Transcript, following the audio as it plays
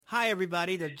Hi,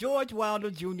 everybody. The George Wilder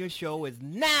Jr. Show is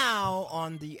now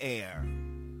on the air.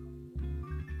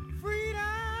 Freedom.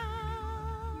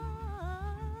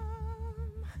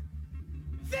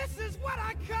 This is what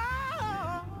I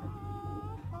call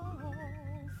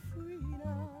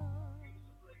freedom.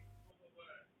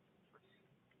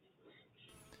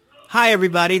 Hi,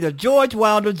 everybody. The George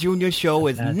Wilder Jr. Show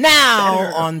is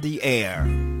now on the air.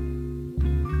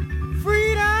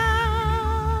 Freedom.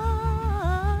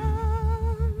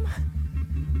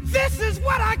 This is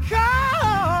what I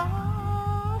call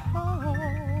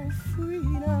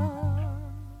freedom.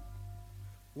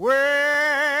 Well,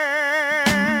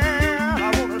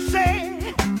 I want to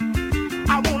say,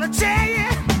 I want to tell you,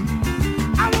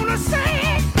 I want to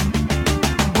say,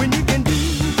 when you can do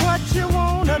what you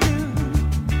want to do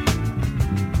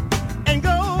and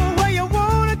go where you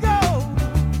want to go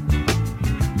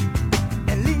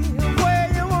and live where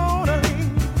you want to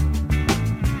live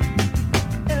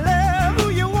and love who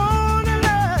you want to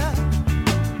love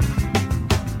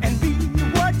and be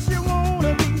what you want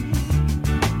to be.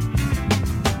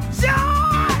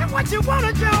 Join what you want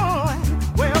to join.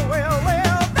 Well, well,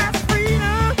 well, that's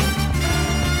freedom.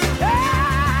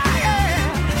 Yeah,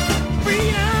 yeah.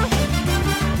 Freedom.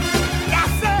 Yes,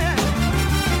 sir.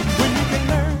 When you can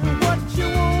learn what you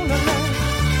want to learn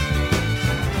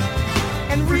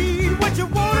and read what you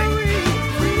want to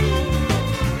read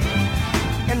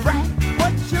and write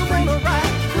what you want to write.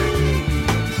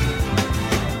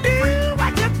 Do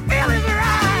what you feel is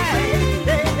right.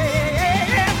 Yeah, yeah,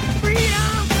 yeah.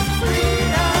 Freedom.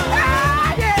 Freedom.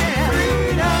 Ah, yeah.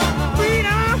 Freedom.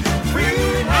 Freedom.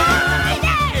 Freedom. Ah,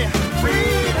 yeah.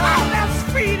 Freedom. Oh, that's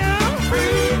freedom.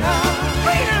 Freedom.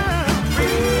 Freedom.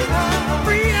 Freedom.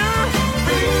 Freedom.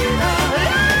 Freedom.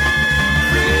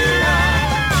 Freedom.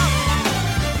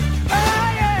 Oh,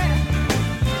 yeah.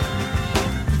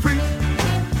 Free.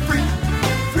 Free.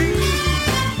 Free.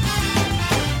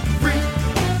 Free.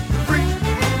 Free. Free.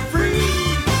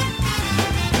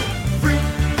 Free.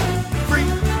 Free.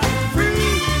 Free.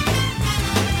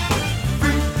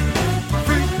 Free.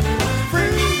 Free.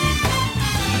 Free.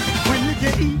 When you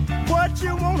can eat what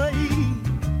you wanna eat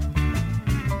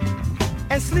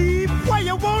and sleep where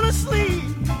you wanna sleep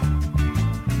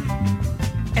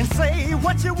and say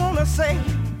what you wanna say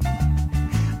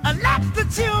and let the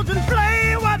children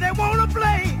play while they wanna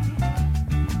play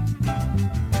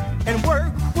and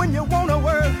work when you wanna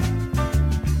work,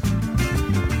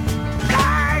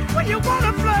 flirt when you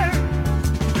wanna flirt.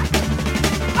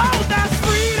 Oh, that's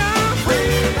freedom.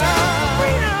 Freedom.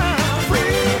 Freedom.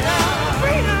 Freedom.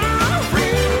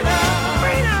 Freedom.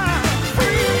 Freedom.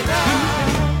 Freedom.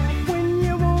 When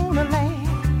you wanna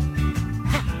laugh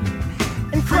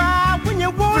and cry when you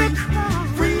wanna cry.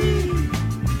 Free.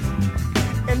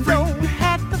 And don't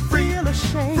have to feel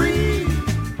ashamed. Free.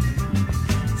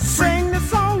 Sing the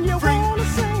song you wanna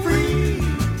sing. Free.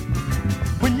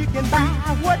 When you can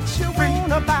buy what you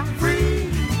wanna buy. Free.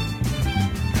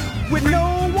 With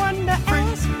no one to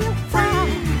ask you why.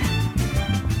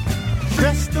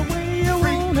 Dress the way you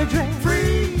wanna dress.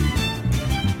 Free.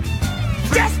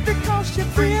 Just because you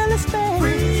feel it's best.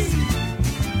 Free.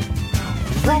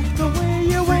 Walk the way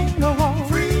you wanna walk.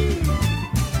 Free.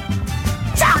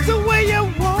 Talk the way you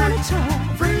wanna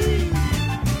talk. Free.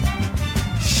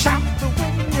 Shout the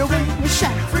way you wanna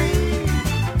shout. Free.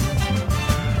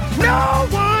 No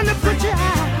one to put you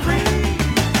out. Free.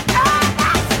 Ah,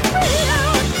 that's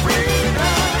freedom.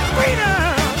 Freedom.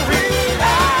 Freedom. Freedom.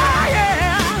 Ah,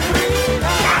 yeah.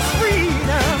 Freedom. That's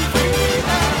freedom.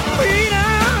 Freedom.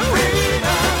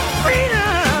 Freedom. Freedom.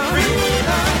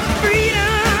 Freedom.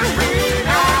 Freedom. Freedom.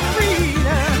 Ah,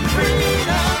 freedom.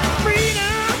 Freedom.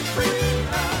 Freedom.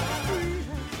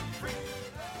 Freedom.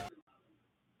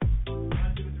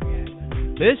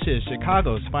 This is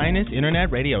Chicago's finest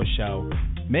internet radio show,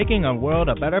 making a world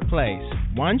a better place,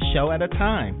 one show at a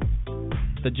time.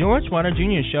 The George Wilder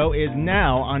Jr. Show is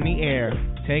now on the air.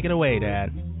 Take it away, Dad.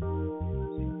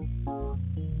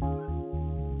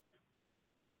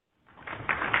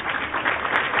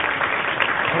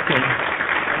 Okay.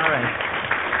 All right.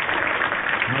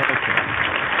 Okay.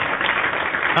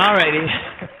 All righty.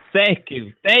 Thank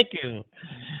you. Thank you.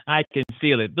 I can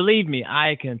feel it. Believe me,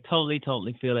 I can totally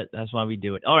feel it. That's why we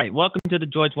do it. All right. Welcome to the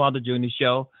George Wilder Jr.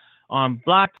 Show on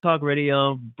Block Talk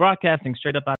Radio, broadcasting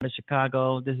straight up out of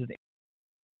Chicago. This is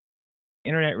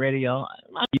internet radio.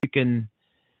 You can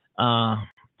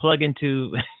plug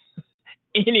into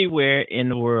anywhere in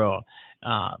the world.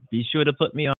 Be sure to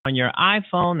put me on your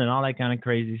iPhone and all that kind of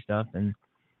crazy stuff, and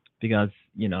because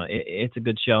it's a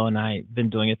good show, and I've been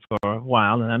doing it for a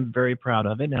while, and I'm very proud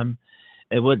of it.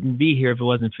 It wouldn't be here if it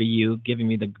wasn't for you giving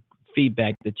me the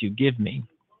feedback that you give me.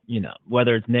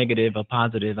 whether it's negative or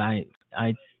positive, I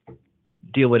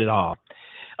deal with it all.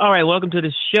 All right, welcome to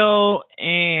the show,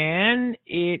 and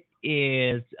it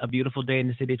is a beautiful day in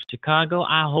the city of Chicago.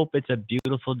 I hope it's a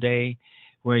beautiful day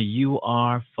where you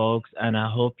are, folks, and I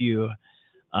hope you're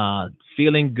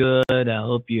feeling good. I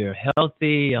hope you're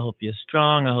healthy. I hope you're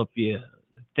strong. I hope you're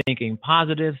thinking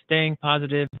positive, staying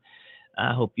positive.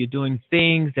 I hope you're doing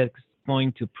things that's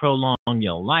going to prolong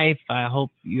your life. I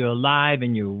hope you're alive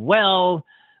and you're well.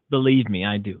 Believe me,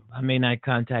 I do. I may not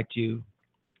contact you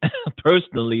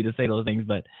personally to say those things,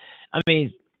 but I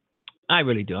mean, I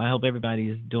really do. I hope everybody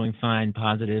is doing fine,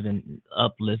 positive, and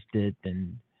uplifted,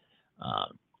 and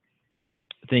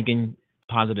thinking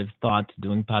positive thoughts,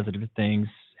 doing positive things,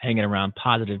 hanging around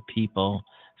positive people,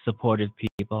 supportive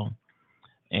people,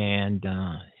 and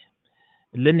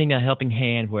lending a helping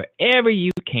hand wherever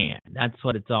you can. That's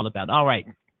what it's all about. All right.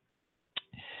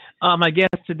 My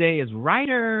guest today is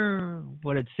writer,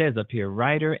 what it says up here,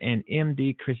 writer and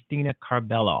MD Christina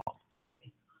Carbello.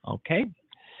 Okay.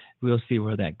 We'll see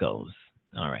where that goes.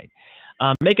 All right.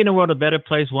 Making the world a better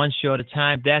place, one show at a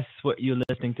time. That's what you're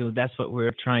listening to. That's what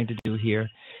we're trying to do here.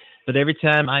 But every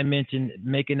time I mention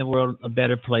making the world a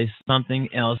better place, something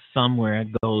else somewhere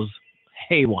goes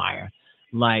haywire.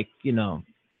 Like, the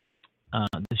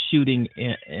shooting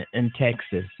in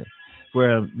Texas,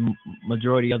 where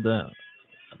majority of the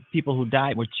people who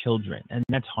died were children, and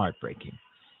that's heartbreaking.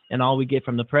 And all we get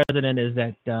from the president is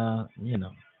that,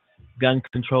 gun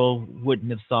control wouldn't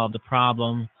have solved the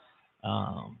problem.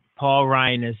 Paul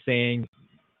Ryan is saying,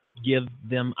 give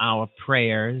them our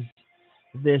prayers.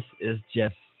 This is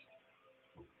just,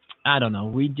 I don't know.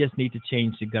 We just need to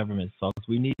change the government, folks.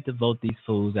 We need to vote these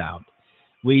fools out.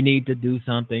 We need to do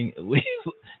something.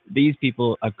 These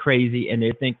people are crazy, and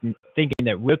they're thinking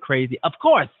that we're crazy. Of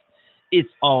course, it's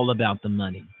all about the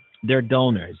money. They're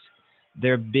donors.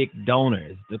 They're big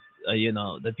donors.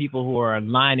 The people who are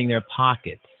lining their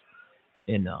pockets.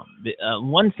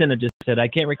 One senator just said, I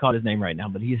can't recall his name right now,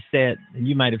 but he said, and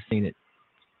you might have seen it,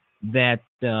 that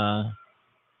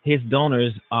his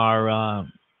donors are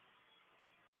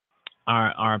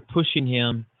pushing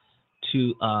him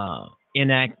to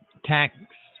enact tax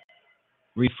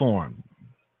reform,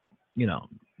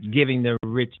 giving the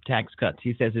rich tax cuts.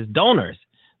 He says his donors,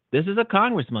 this is a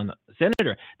congressman,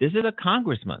 senator, this is a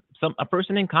congressman, a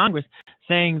person in Congress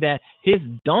saying that his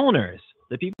donors,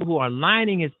 the people who are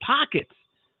lining his pockets,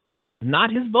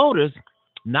 not his voters,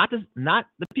 not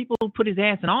the people who put his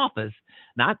ass in office,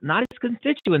 not his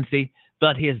constituency,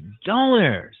 but his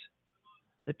donors,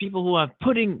 the people who are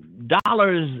putting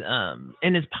dollars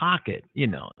in his pocket,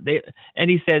 and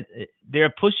he said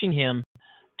they're pushing him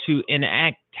to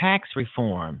enact tax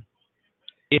reform.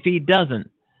 If he doesn't,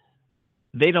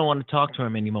 they don't want to talk to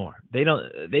him anymore.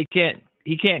 He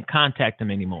can't contact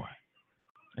them anymore.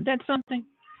 And that's something.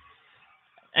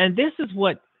 And this is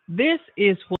what,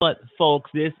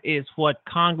 folks, this is what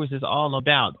Congress is all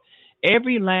about.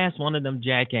 Every last one of them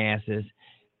jackasses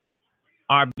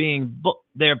are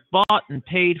they're bought and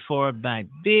paid for by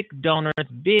big donors,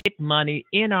 big money,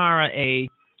 NRA.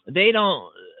 They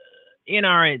don't,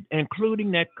 NRA,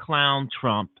 including that clown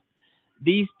Trump.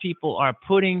 These people are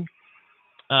putting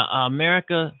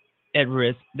America at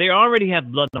risk. They already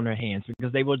have blood on their hands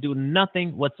because they will do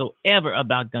nothing whatsoever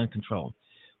about gun control.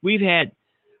 We've had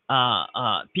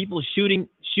people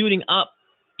shooting up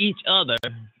each other.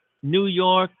 New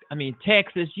York,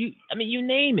 Texas, you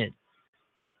name it.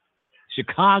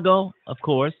 Chicago, of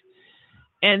course.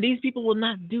 And these people will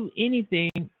not do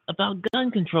anything about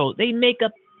gun control. They make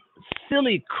up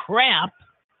silly crap,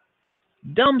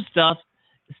 dumb stuff,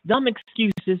 dumb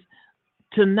excuses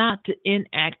to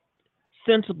enact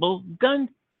sensible gun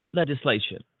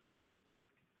legislation.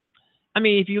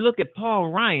 If you look at Paul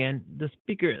Ryan, the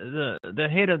speaker, the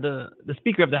head of the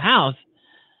Speaker of the House,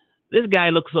 this guy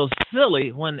looks so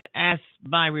silly when asked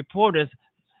by reporters,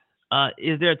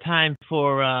 is there time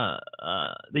for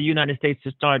the United States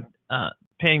to start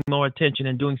paying more attention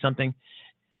and doing something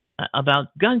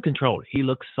about gun control? He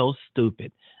looks so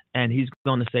stupid, and he's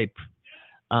going to say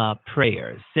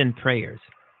prayers, send prayers.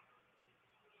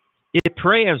 If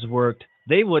prayers worked,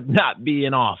 they would not be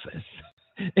in office.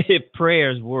 If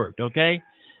prayers worked, okay?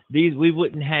 We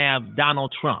wouldn't have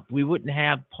Donald Trump. We wouldn't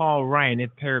have Paul Ryan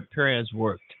if prayers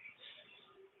worked.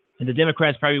 And the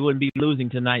Democrats probably wouldn't be losing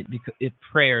tonight if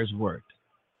prayers worked.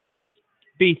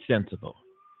 Be sensible.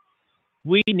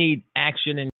 We need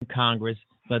action in Congress,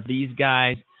 but these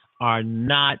guys are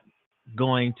not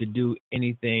going to do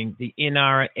anything. The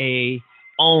NRA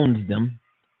owns them,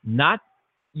 not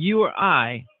you or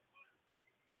I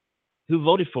who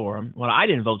voted for them. Well, I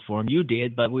didn't vote for them. You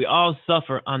did, but we all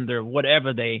suffer under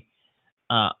whatever they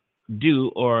do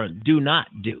or do not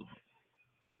do.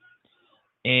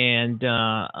 And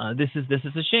this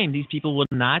is a shame. These people will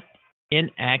not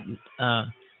enact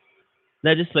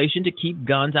legislation to keep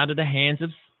guns out of the hands of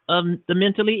the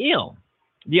mentally ill.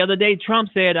 The other day, Trump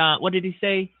said, what did he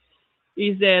say?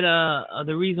 He said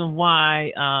the reason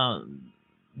why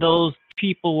those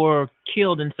people were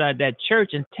killed inside that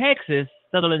church in Texas,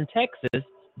 Sutherland, Texas,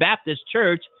 Baptist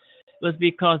church, was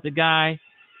because the guy,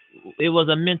 it was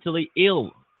a mentally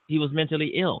ill. He was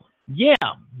mentally ill. Yeah,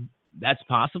 that's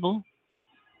possible.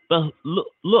 But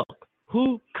look,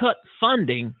 who cut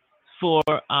funding for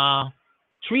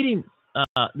treating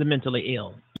the mentally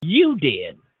ill? You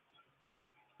did.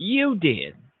 You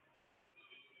did.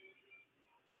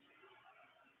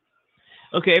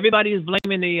 Okay, everybody is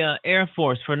blaming the Air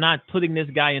Force for not putting this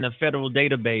guy in a federal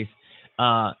database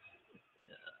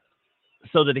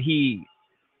so that he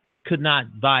could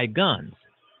not buy guns.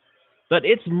 But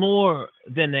it's more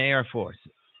than the Air Force.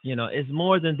 You know, it's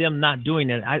more than them not doing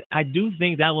it. I do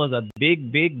think that was a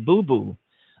big, big boo-boo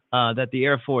that the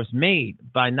Air Force made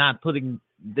by not putting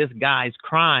this guy's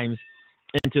crimes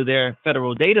into their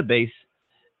federal database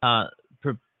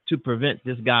to prevent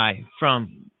this guy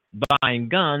from buying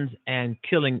guns and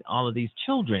killing all of these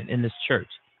children in this church.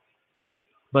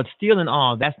 But still in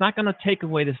all, that's not going to take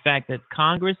away the fact that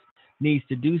Congress needs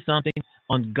to do something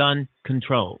on gun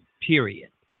control, period.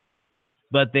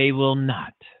 But they will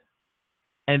not.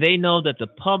 And they know that the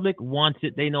public wants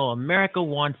it. They know America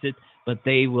wants it, but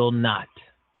they will not.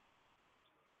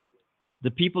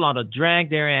 The people ought to drag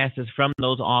their asses from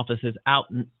those offices out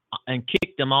and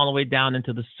kick them all the way down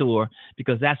into the sewer,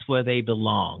 because that's where they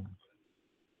belong.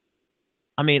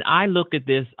 I mean, I look at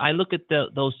this. I look at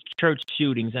those church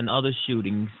shootings and other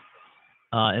shootings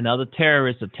and other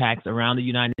terrorist attacks around the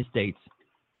United States,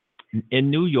 in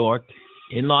New York,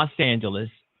 in Los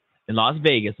Vegas,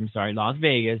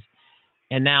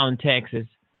 and now in Texas.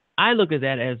 I look at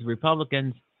that as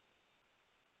Republicans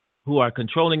who are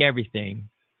controlling everything.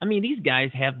 I mean, these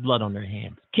guys have blood on their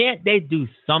hands. Can't they do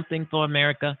something for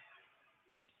America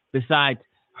besides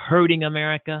hurting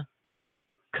America,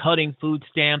 cutting food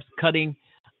stamps, cutting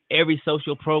every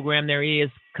social program there is,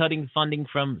 cutting funding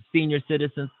from senior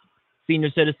citizens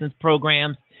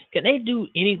programs? Can they do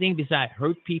anything besides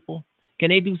hurt people? Can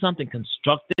they do something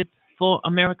constructive for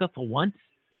America for once?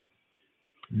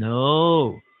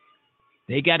 No.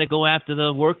 They got to go after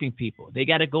the working people. They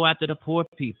got to go after the poor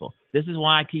people. This is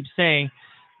why I keep saying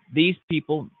these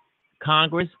people,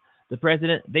 Congress, the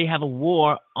president, they have a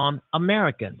war on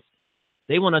Americans.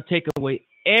 They want to take away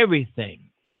everything.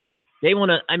 They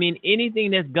want to, I mean,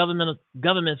 anything that's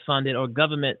government funded or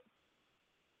government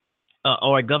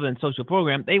or a government social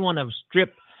program, they want to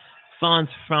strip funds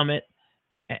from it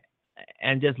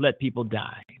and just let people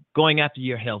die, going after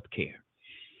your health care,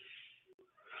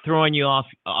 throwing you off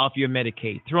your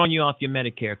Medicaid, throwing you off your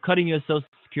Medicare, cutting your Social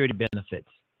Security benefits,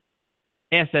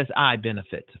 SSI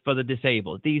benefits for the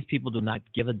disabled. These people do not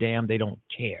give a damn. They don't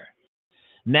care.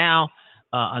 Now,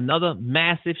 another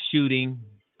massive shooting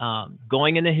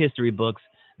going in the history books,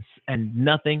 and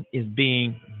nothing is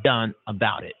being done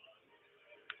about it.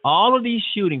 All of these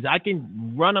shootings, I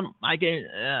can run them.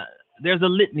 There's a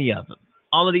litany of them.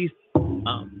 All of these,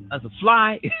 as a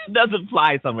fly, it doesn't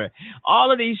fly somewhere.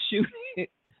 All of these shootings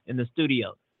in the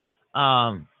studio.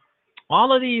 All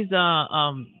of these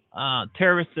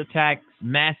terrorist attacks,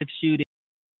 massive shootings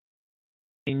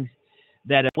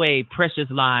that away precious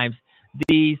lives,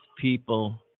 these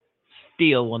people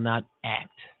still will not act.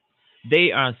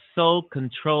 They are so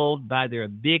controlled by their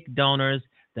big donors,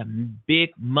 the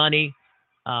big money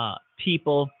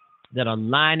people that are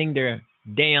lining their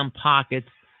damn pockets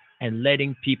and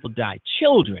letting people die.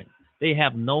 Children, they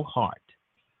have no heart.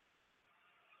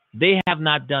 They have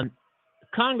not done,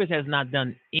 Congress has not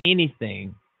done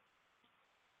anything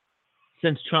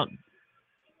since Trump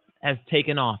has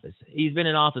taken office. He's been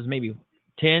in office maybe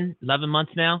 10, 11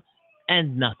 months now,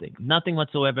 and nothing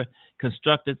whatsoever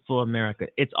constructed for America.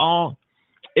 It's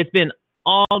been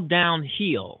all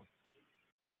downhill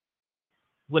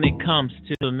when it comes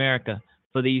to America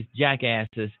for these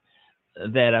jackasses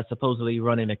that are supposedly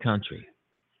running the country.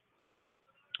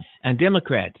 And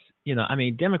Democrats,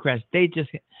 Democrats,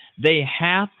 they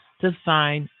have to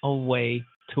find a way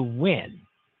to win.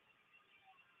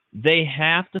 They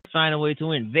have to find a way to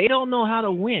win. They don't know how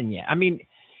to win yet. I mean,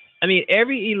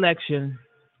 every election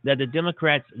that the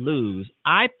Democrats lose,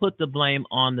 I put the blame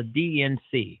on the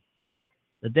DNC,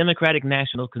 the Democratic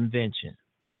National Convention,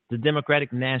 the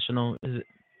Democratic National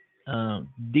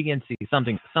DNC,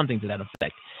 something to that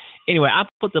effect. Anyway, I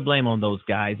put the blame on those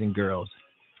guys and girls.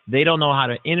 They don't know how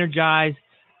to energize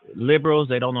liberals.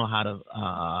 They don't know how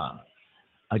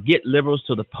get liberals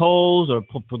to the polls or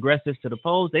progressives to the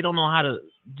polls. They don't know how to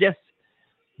just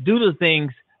do the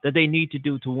things that they need to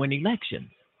do to win elections.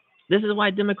 This is why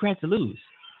Democrats lose.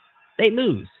 They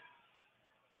lose.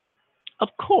 Of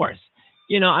course.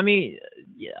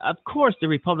 Of course the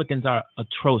Republicans are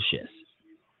atrocious.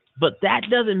 But that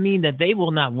doesn't mean that they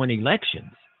will not win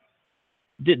elections.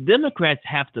 The Democrats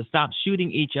have to stop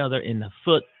shooting each other in the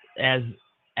foot as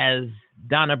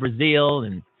Donna Brazile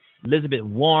and Elizabeth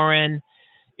Warren.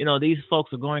 These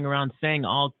folks are going around saying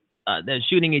they're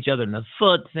shooting each other in the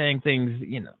foot, saying things,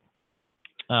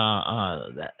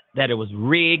 that it was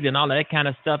rigged and all that kind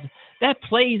of stuff. That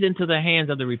plays into the hands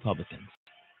of the Republicans.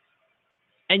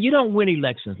 And you don't win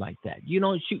elections like that. You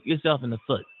don't shoot yourself in the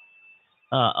foot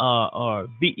or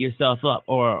beat yourself up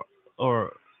or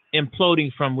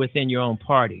imploding from within your own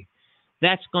party.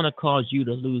 That's going to cause you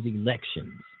to lose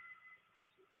elections.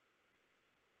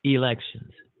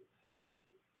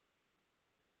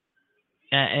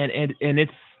 And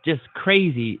it's just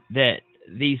crazy that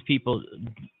these people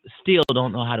still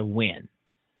don't know how to win.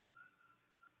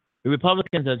 The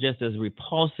Republicans are just as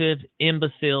repulsive,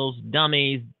 imbeciles,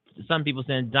 dummies. Some people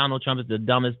saying Donald Trump is the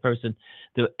dumbest person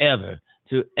to ever.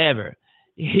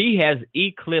 He has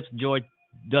eclipsed George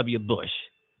W. Bush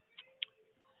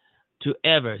to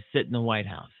ever sit in the White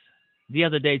House. The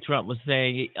other day, Trump was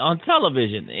saying on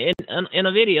television in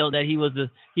a video that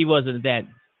he wasn't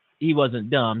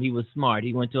dumb. He was smart.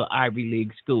 He went to an Ivy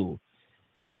League school.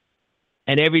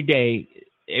 And every day,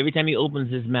 every time he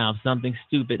opens his mouth, something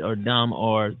stupid or dumb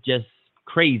or just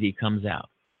crazy comes out.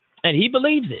 And he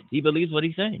believes it. He believes what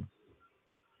he's saying.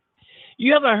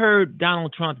 You ever heard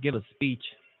Donald Trump give a speech?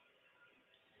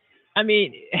 I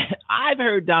mean, I've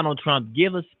heard Donald Trump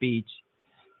give a speech,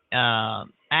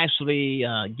 and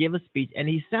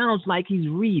he sounds like he's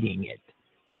reading it.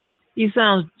 He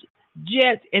sounds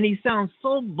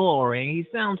so boring. He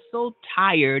sounds so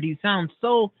tired. He sounds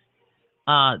so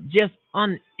just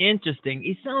uninteresting.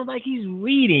 He sounds like he's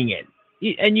reading it.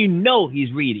 And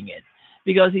he's reading it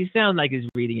because he sounds like he's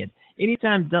reading it.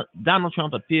 Anytime Donald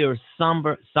Trump appears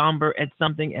somber at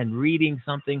something and reading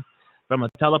something from a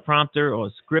teleprompter or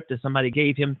a script that somebody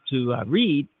gave him to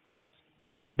read,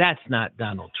 that's not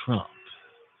Donald Trump.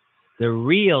 The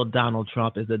real Donald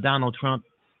Trump is the Donald Trump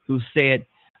who said,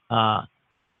 fire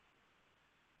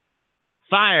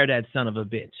that son of a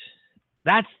bitch.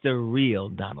 That's the real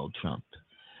Donald Trump.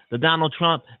 The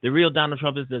real Donald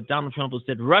Trump is the Donald Trump who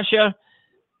said, Russia,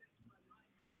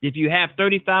 if you have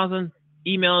 30,000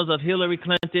 emails of Hillary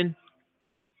Clinton,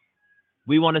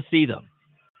 we want to see them.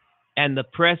 And the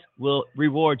press will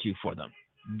reward you for them.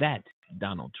 That's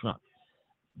Donald Trump.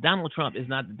 Donald Trump is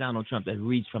not the Donald Trump that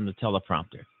reads from the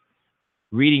teleprompter,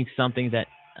 reading something that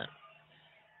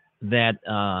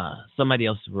somebody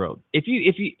else wrote. If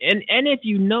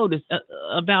you notice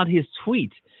about his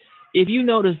tweets, if you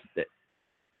notice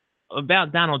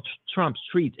about Donald Trump's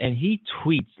tweets, and he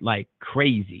tweets like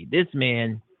crazy. This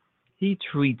man, he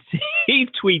tweets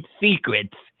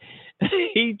secrets.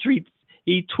 he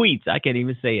tweets. I can't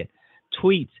even say it.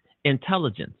 Tweets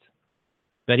intelligence,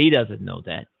 but he doesn't know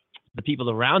that. The people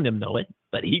around him know it,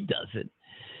 but he doesn't.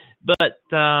 But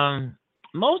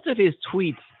most of his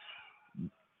tweets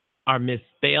are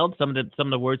misspelled. Some of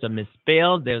the words are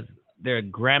misspelled. They're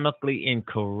grammatically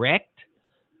incorrect.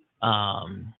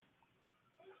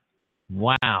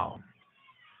 Wow.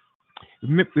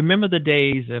 Remember the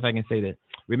days, if I can say that.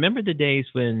 Remember the days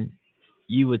when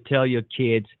you would tell your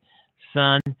kids,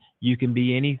 son, you can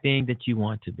be anything that you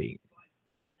want to be.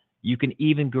 You can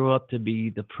even grow up to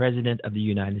be the president of the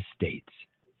United States.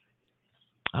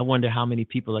 I wonder how many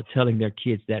people are telling their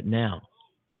kids that now.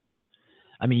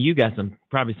 I mean, you got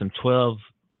probably some 12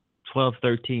 and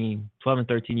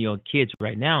 13-year-old kids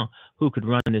right now who could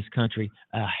run this country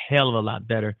a hell of a lot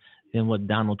better than what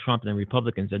Donald Trump and the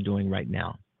Republicans are doing right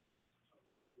now.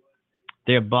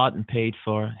 They're bought and paid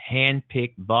for,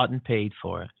 handpicked, bought and paid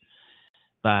for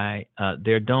by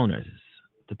their donors,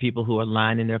 the people who are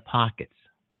lining their pockets.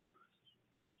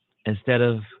 Instead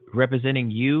of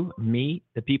representing you, me,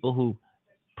 the people who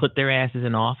put their asses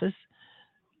in office,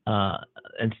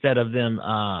 instead of them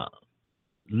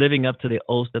living up to the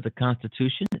oath of the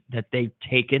Constitution that they've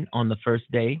taken on the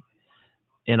first day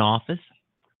in office,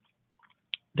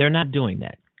 they're not doing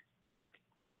that.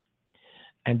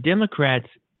 And Democrats,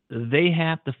 they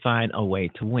have to find a way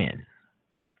to win.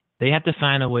 They have to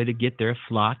find a way to get their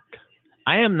flock.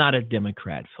 I am not a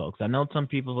Democrat, folks. I know some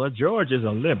people, well, George is a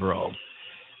liberal.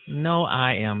 No,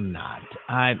 I am not.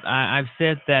 I've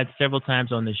said that several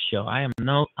times on this show. I'm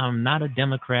not a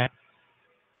Democrat.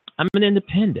 I'm an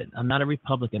independent. I'm not a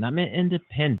Republican. I'm an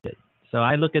independent. So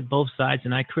I look at both sides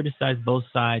and I criticize both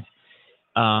sides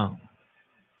for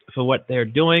what they're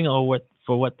doing or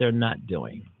for what they're not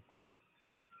doing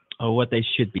or what they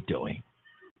should be doing.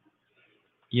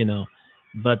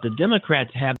 But the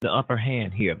Democrats have the upper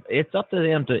hand here. It's up to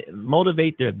them to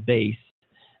motivate their base.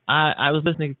 I was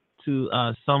listening to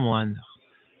someone,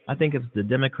 I think it's the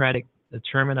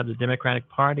chairman of the Democratic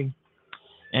Party,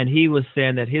 and he was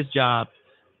saying that his job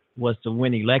was to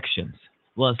win elections.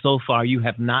 Well, so far you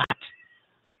have not,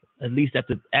 at least at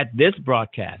this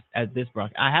broadcast. I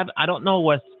don't know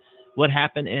what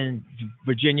happened in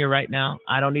Virginia right now.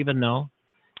 I don't even know.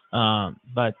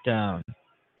 But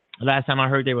last time I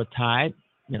heard they were tied.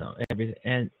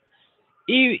 And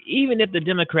even if the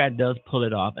Democrat does pull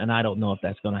it off, and I don't know if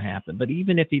that's going to happen, but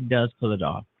even if he does pull it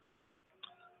off,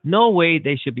 no way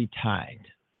they should be tied.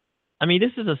 I mean,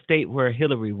 this is a state where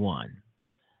Hillary won.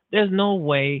 There's no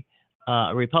way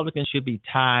a Republican should be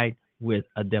tied with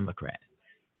a Democrat.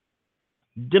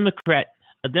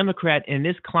 A Democrat in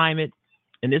this climate,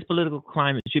 in this political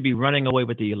climate, should be running away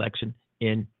with the election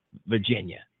in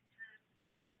Virginia.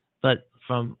 But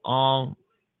from all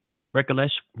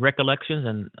recollections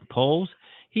and polls,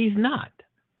 he's not.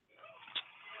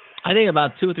 I think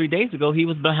about 2 or 3 days ago, he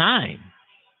was behind.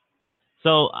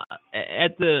 So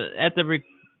at the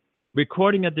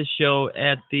recording of this show,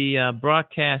 at the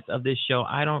broadcast of this show,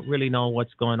 I don't really know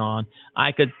what's going on.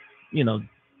 I could,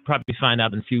 probably find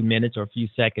out in a few minutes or a few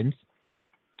seconds.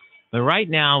 But right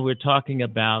now, we're talking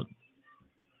about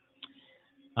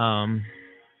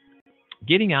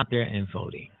getting out there and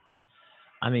voting.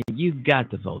 I mean, you've got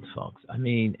to vote, folks. I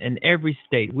mean, in every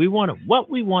state, we want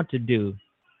to do.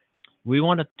 We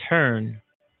want to turn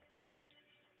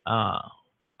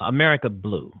America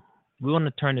blue. We want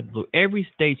to turn it blue. Every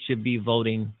state should be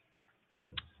voting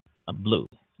blue,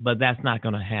 but that's not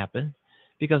going to happen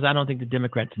because I don't think the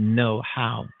Democrats know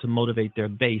how to motivate their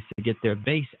base to get their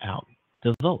base out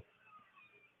to vote.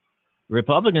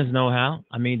 Republicans know how.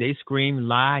 I mean, they scream,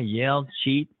 lie, yell,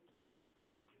 cheat,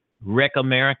 wreck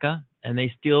America, and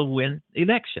they still win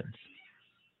elections.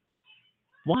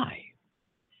 Why?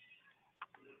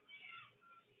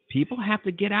 People have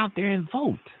to get out there and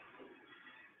vote.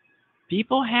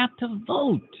 People have to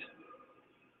vote.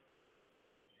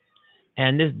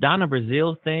 And this Donna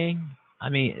Brazile thing, I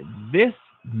mean, this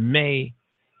may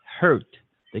hurt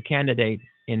the candidate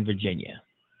in Virginia,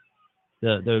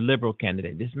 the liberal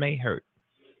candidate. This may hurt.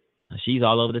 She's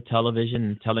all over the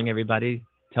television telling everybody,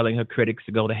 telling her critics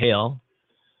to go to hell.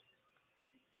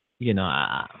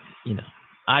 I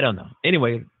don't know.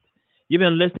 Anyway, you've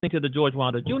been listening to the George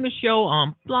Wilder Jr. Show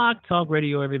on Blog Talk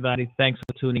Radio, everybody. Thanks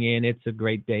for tuning in. It's a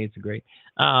great day. It's a great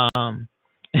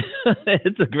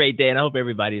day, and I hope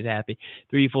everybody's happy.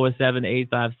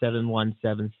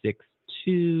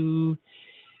 347-857-1762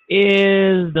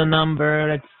 is the number.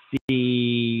 Let's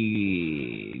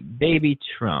see. Baby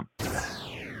Trump.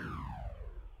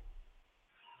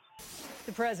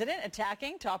 The president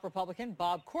attacking top Republican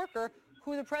Bob Corker,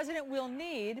 who the president will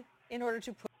need in order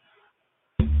to put.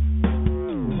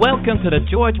 Welcome to the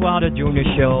George Wilder Jr.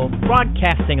 Show,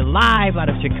 broadcasting live out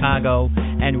of Chicago,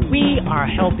 and we are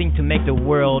helping to make the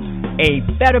world a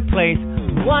better place,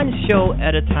 one show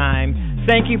at a time.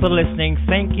 Thank you for listening.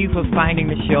 Thank you for finding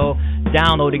the show,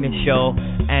 downloading the show,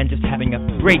 and just having a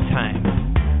great time.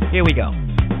 Here we go.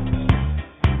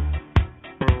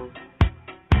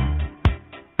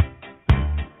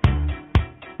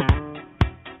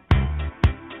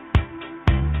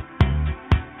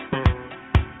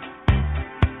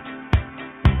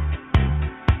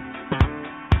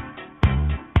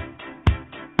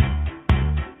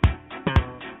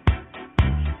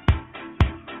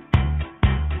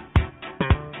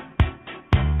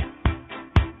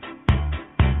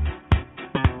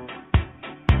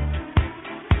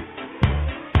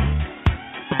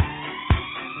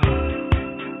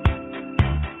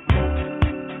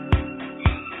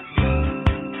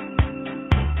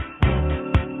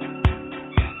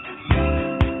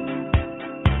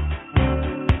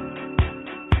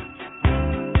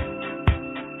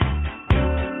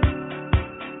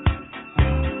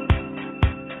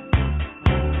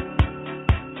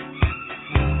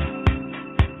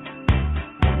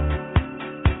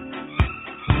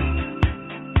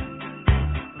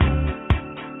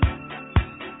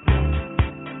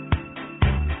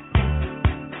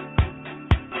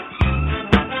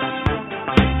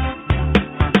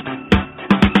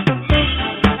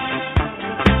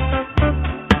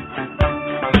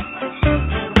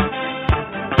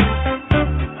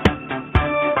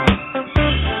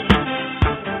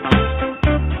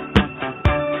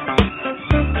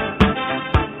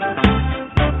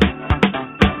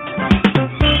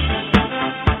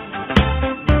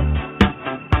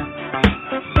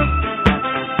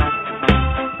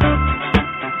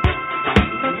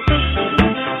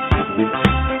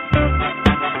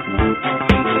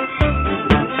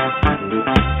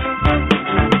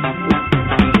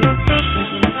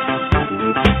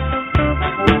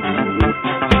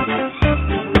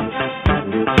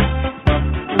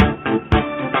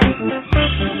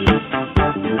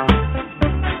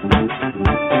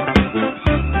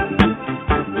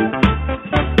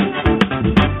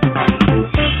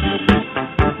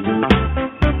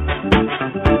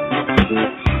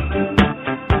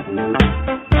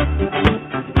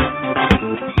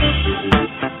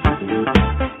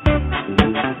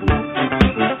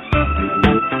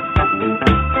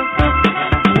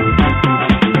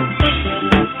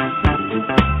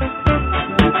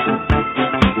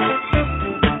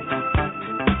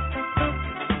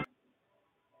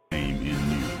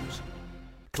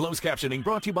 Closed captioning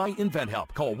brought to you by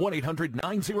InventHelp. Call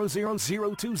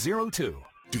 1-800-900-0202.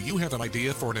 Do you have an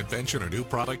idea for an invention or new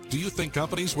product? Do you think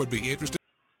companies would be interested?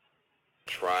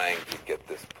 Trying to get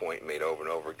this point made over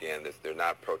and over again. They're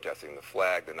not protesting the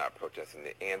flag. They're not protesting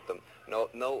the anthem. No.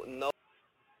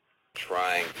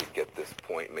 Trying to get this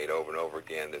point made over and over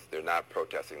again. They're not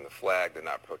protesting the flag. They're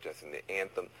not protesting the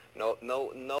anthem. No.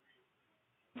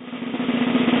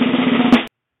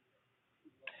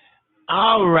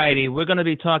 All righty, we're going to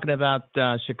be talking about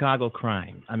Chicago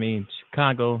crime. I mean,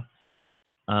 Chicago,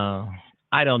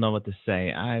 I don't know what to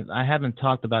say. I haven't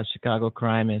talked about Chicago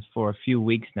crime for a few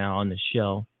weeks now on the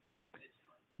show.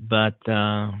 But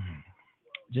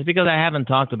just because I haven't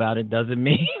talked about it doesn't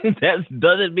mean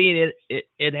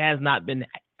it has not been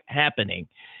happening.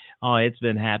 Oh, it's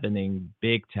been happening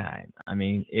big time. I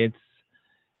mean,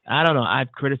 I don't know.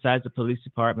 I've criticized the police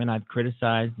department. I've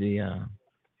criticized the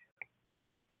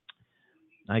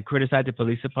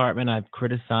police department. I've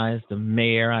criticized the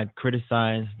mayor. I've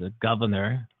criticized the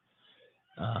governor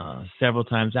several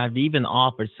times. I've even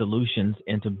offered solutions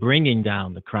into bringing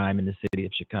down the crime in the city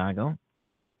of Chicago.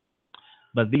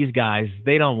 But these guys,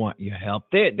 they don't want your help.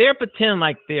 They're pretending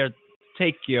like they'll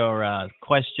take your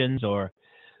questions or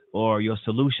your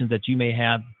solutions that you may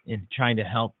have in trying to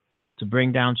help to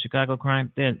bring down Chicago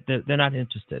crime. They're not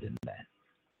interested in that.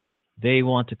 They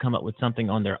want to come up with something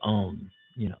on their own,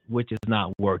 which is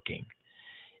not working.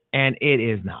 And it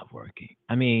is not working.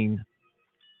 I mean,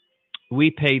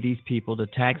 we pay these people, the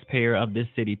taxpayer of this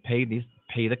city, pay the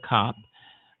cop,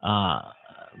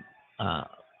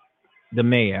 the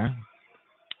mayor,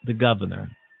 the governor,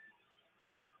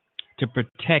 to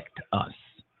protect us.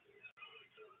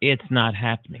 It's not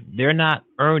happening. They're not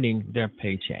earning their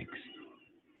paychecks.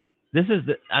 This is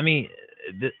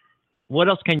what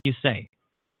else can you say?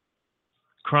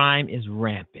 Crime is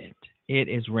rampant. It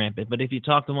is rampant. But if you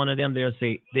talk to one of them, they'll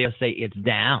say it's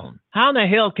down. How in the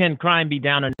hell can crime be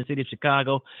down in the city of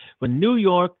Chicago when New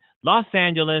York, Los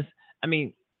Angeles,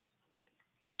 2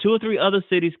 or 3 other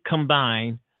cities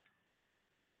combined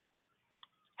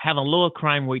have a lower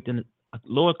crime rate than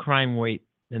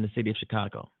the city of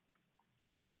Chicago?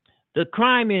 The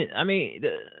crime in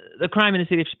the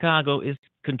city of Chicago is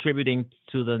contributing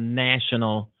to the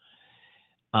national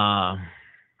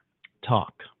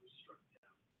talk.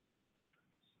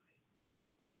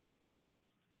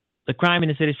 The crime in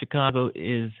the city of Chicago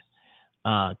is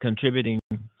contributing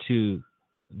to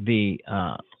the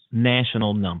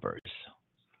national numbers.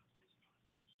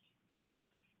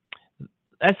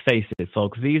 Let's face it,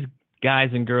 folks. These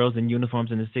guys and girls in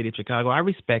uniforms in the city of Chicago, I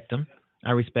respect them.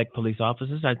 I respect police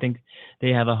officers. I think they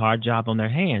have a hard job on their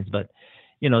hands. But,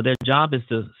 their job is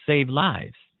to save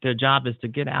lives. Their job is to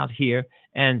get out here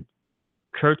and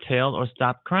curtail or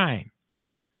stop crime.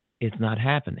 It's not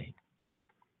happening.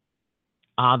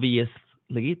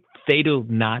 Obviously, they do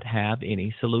not have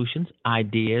any solutions,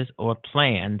 ideas, or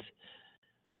plans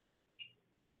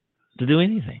to do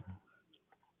anything.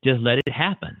 Just let it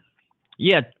happen.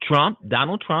 Yeah,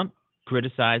 Donald Trump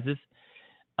criticizes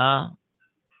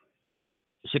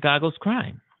Chicago's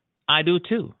crime. I do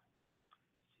too.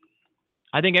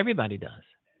 I think everybody does.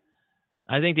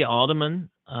 I think the aldermen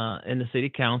and the city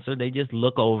council, they just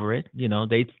look over it.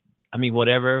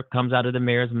 Whatever comes out of the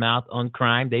mayor's mouth on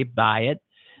crime, they buy it.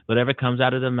 Whatever comes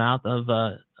out of the mouth of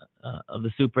the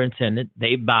superintendent,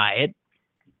 they buy it.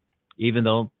 Even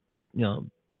though,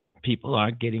 people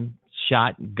are getting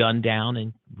shot, gunned down,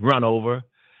 and run over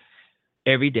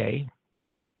every day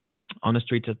on the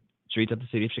streets of the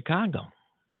city of Chicago.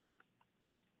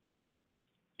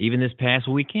 Even this past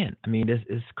weekend, this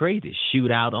is crazy.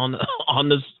 Shootout on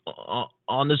the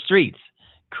streets,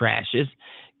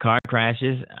 car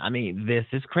crashes. This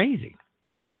is crazy.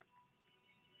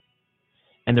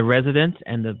 And the residents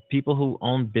and the people who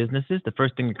own businesses, the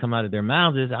first thing to come out of their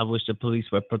mouths is, "I wish the police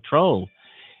would patrol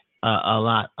a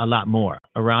lot more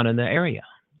around in the area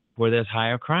where there's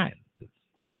higher crime."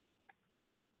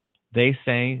 They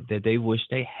say that they wish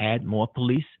they had more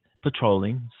police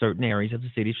patrolling certain areas of the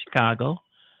city of Chicago,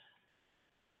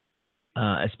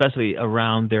 especially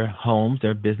around their homes,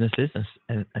 their businesses,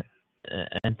 and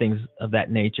things of that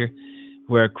nature,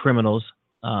 where criminals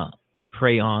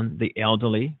prey on the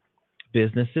elderly,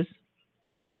 businesses,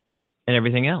 and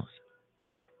everything else.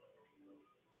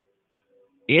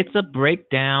 It's a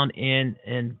breakdown in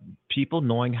people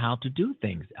knowing how to do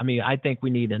things. I think we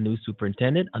need a new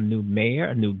superintendent, a new mayor,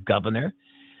 a new governor,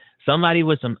 somebody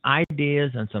with some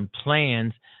ideas and some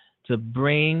plans to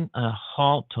bring a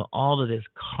halt to all of this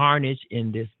carnage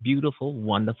in this beautiful,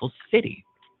 wonderful city.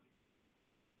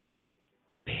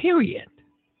 Period.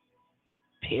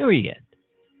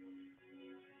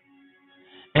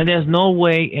 And there's no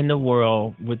way in the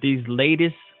world with these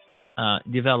latest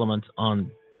developments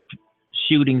on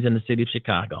shootings in the city of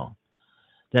Chicago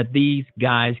that these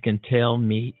guys can tell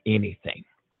me anything.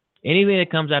 Anything that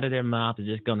comes out of their mouth is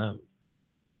just going to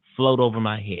float over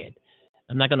my head.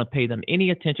 I'm not going to pay them any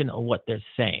attention on what they're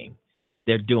saying,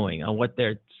 they're doing, or what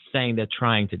they're saying they're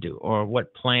trying to do, or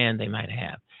what plan they might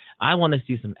have. I want to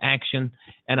see some action,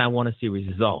 and I want to see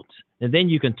results. And then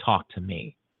you can talk to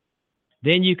me.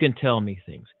 Then you can tell me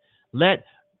things. Let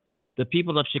the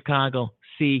people of Chicago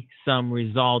see some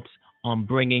results on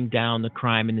bringing down the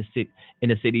crime in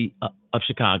the city of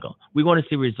Chicago. We want to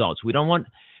see results. We don't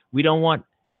want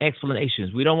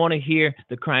explanations. We don't want to hear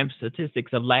the crime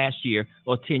statistics of last year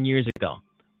or 10 years ago.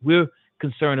 We're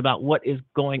concerned about what is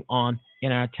going on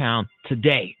in our town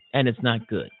today, and it's not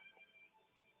good.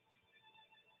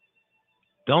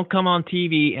 Don't come on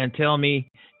TV and tell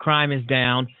me crime is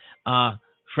down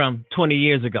from 20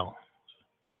 years ago.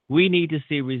 We need to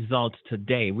see results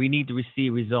today. We need to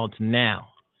receive results now.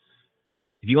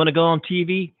 If you want to go on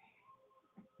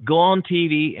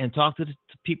TV and talk to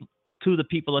the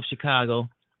people of Chicago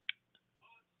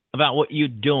about what you're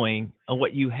doing or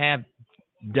what you have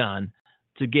done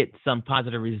to get some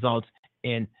positive results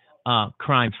in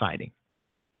crime fighting.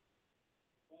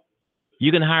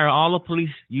 You can hire all the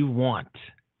police you want.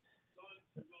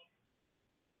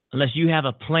 Unless you have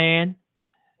a plan,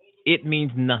 it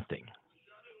means nothing.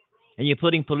 And you're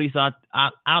putting police out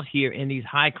here in these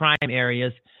high crime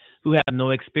areas who have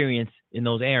no experience in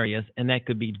those areas, and that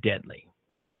could be deadly.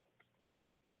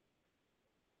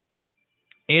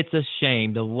 It's a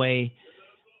shame the way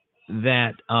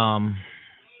that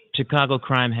Chicago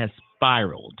crime has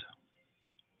spiraled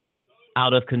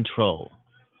out of control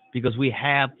because we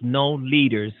have no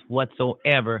leaders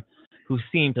whatsoever who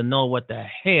seem to know what the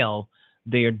hell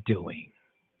they're doing.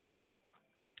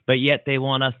 But yet they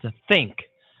want us to think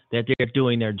that they're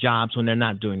doing their jobs when they're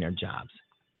not doing their jobs.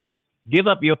 Give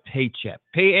up your paycheck.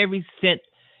 Pay every cent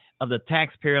of the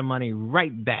taxpayer money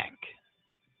right back.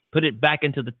 Put it back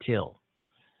into the till.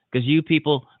 Because you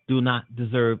people do not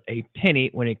deserve a penny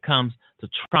when it comes to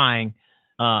trying,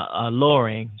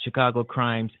 lowering Chicago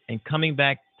crimes and coming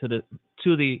back to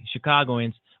the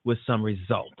Chicagoans with some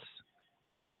results.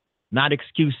 Not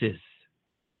excuses.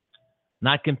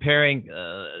 Not comparing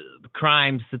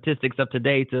crime statistics of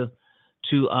today to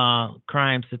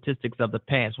crime statistics of the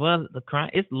past. Well, the crime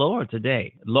it's lower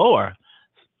today. Lower.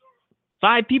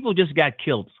 5 people just got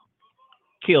killed.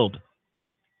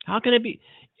 How can it be?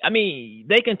 I mean,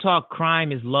 they can talk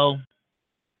crime is low,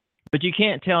 but you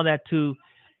can't tell that to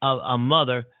a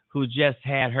mother who just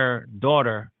had her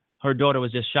daughter. Her daughter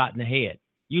was just shot in the head.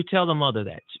 You tell the mother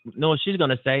that. No, she's going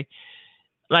to say,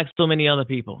 like so many other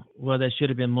people, well, there should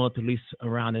have been more police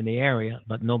around in the area,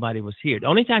 but nobody was here. The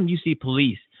only time you see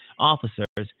police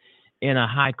officers in a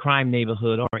high crime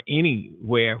neighborhood or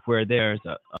anywhere where there's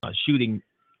a shooting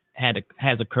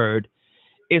has occurred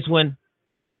is when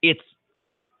it's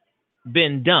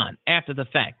been done after the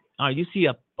fact. You see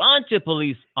a bunch of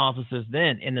police officers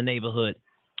then in the neighborhood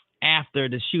after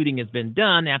the shooting has been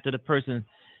done, after the person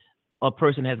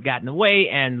has gotten away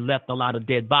and left a lot of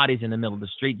dead bodies in the middle of the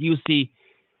street. You see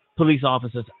police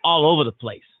officers all over the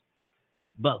place.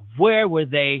 But where were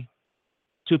they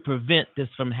to prevent this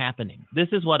from happening? This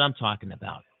is what I'm talking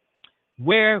about.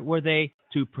 Where were they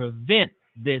to prevent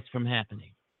this from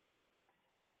happening?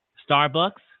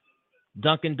 Starbucks,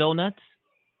 Dunkin' Donuts,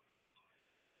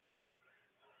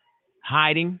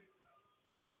 hiding.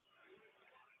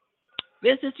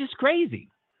 This is just crazy.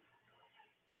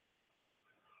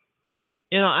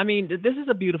 You know, I mean, this is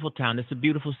a beautiful town. It's a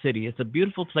beautiful city. It's a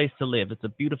beautiful place to live. It's a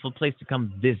beautiful place to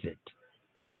come visit.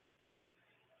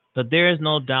 But there is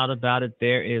no doubt about it.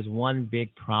 There is one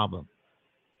big problem: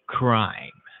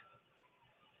 crime.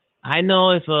 I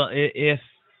know if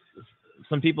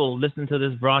some people listen to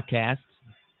this broadcast,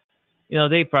 you know,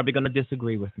 they're probably going to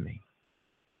disagree with me.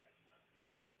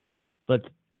 But,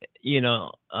 you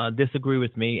know, disagree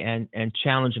with me and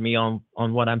challenge me on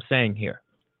what I'm saying here.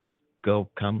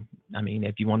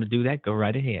 If you want to do that, go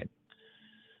right ahead.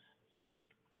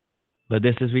 But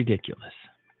this is ridiculous.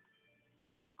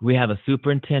 We have a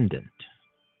superintendent.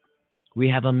 We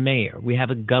have a mayor. We have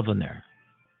a governor.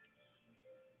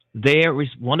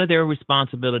 One of their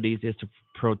responsibilities is to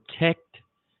protect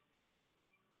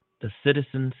the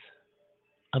citizens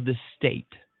of the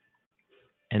state.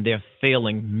 And they're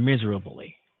failing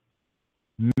miserably,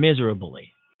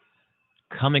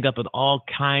 coming up with all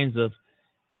kinds of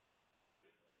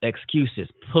excuses,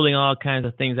 pulling all kinds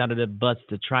of things out of their butts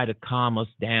to try to calm us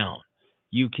down.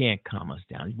 You can't calm us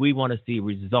down. We want to see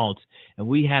results, and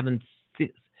we haven't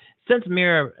since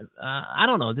Mayor, I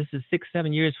don't know, this is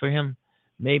 6-7 years for him,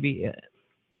 maybe,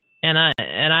 and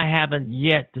I haven't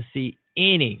yet to see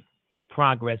any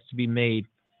progress to be made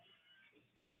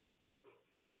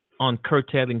on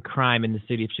curtailing crime in the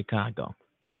city of Chicago.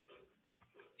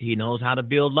 He knows how to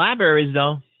build libraries,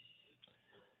 though.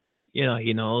 You know,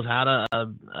 he knows how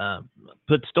to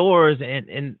put stores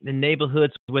in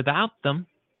neighborhoods without them.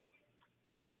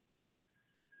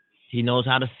 He knows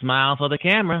how to smile for the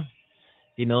camera.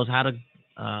 He knows how to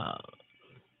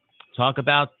talk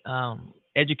about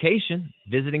education,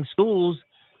 visiting schools,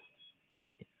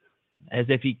 as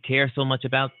if he cares so much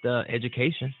about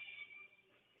education.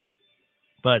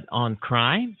 But on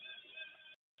crime,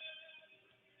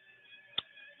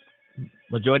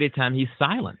 majority of the time he's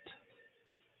silent.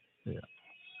 Yeah.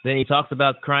 Then he talks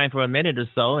about crime for a minute or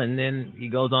so, and then he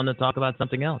goes on to talk about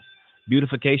something else.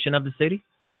 Beautification of the city.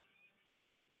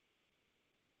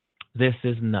 This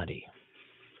is nutty.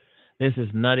 This is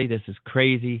nutty. This is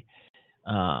crazy.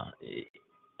 That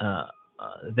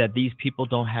these people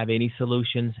don't have any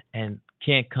solutions and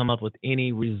can't come up with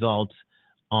any results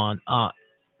on.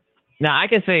 Now I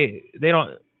can say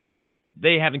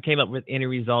they haven't came up with any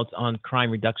results on crime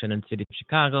reduction in the city of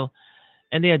Chicago,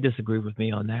 and they disagree with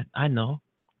me on that. I know.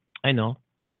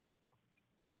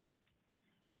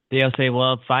 They'll say,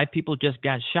 well, 5 people just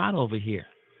got shot over here.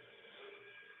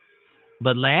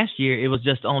 But last year it was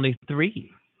just only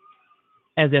 3,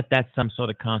 as if that's some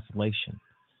sort of consolation.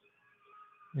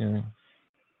 You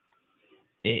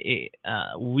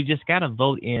know, we just got to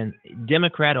vote in,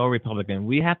 Democrat or Republican.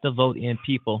 We have to vote in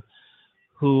people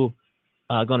who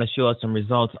are going to show us some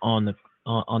results on the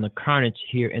carnage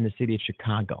here in the city of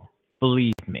Chicago.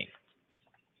 Believe me,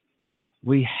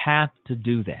 we have to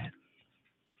do that.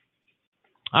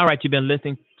 All right, you've been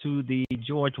listening to the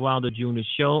George Wilder Jr.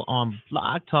 Show on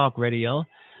Blog Talk Radio.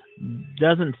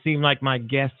 Doesn't seem like my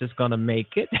guest is going to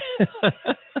make it,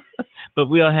 but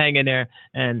we'll hang in there,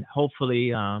 and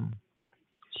hopefully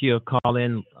she'll call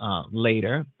in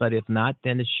later. But if not,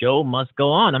 then the show must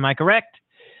go on. Am I correct?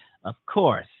 Of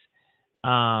course.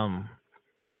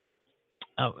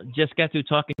 Just got through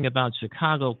talking about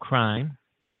Chicago crime,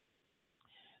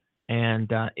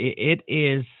 and it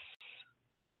is.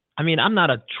 I mean, I'm not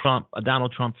a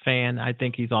Donald Trump fan. I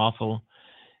think he's awful,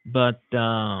 but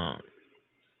I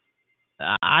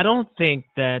don't think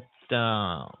that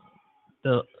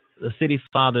the city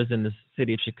fathers in the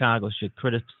city of Chicago should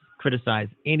criticize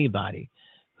anybody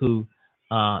who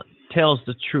tells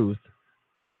the truth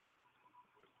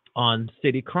on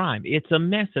city crime. It's a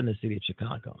mess in the city of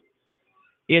Chicago.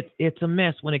 It's a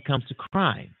mess when it comes to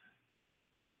crime.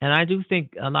 And I do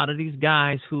think a lot of these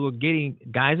guys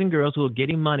and girls who are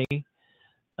getting money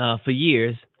for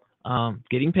years,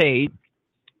 getting paid,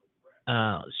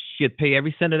 should pay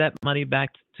every cent of that money back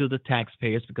to the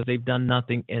taxpayers, because they've done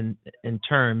nothing in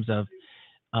terms of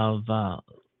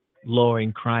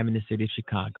lowering crime in the city of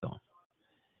Chicago.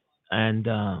 And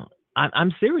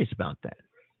I'm serious about that.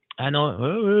 I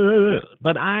know,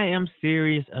 but I am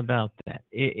serious about that.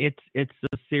 It's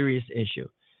a serious issue.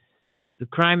 The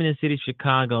crime in the city of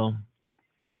Chicago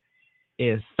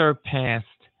is surpassed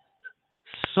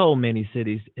so many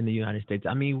cities in the United States.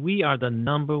 I mean, we are the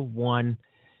number one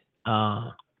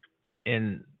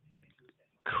in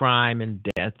crime and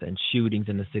death and shootings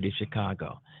in the city of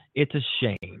Chicago. It's a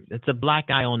shame. It's a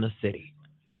black eye on the city.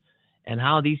 And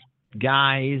how these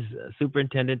guys,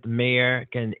 superintendent, the mayor,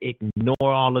 can ignore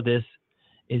all of this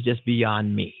is just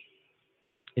beyond me.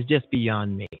 It's just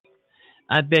beyond me.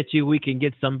 I bet you we can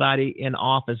get somebody in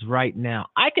office right now.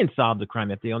 I can solve the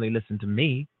crime if they only listen to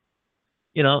me,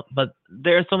 but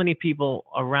there are so many people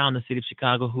around the city of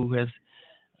Chicago who have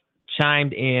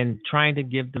chimed in trying to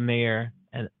give the mayor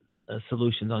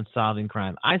solutions on solving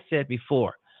crime. I said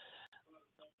before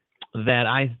that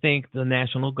I think the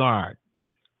National Guard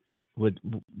would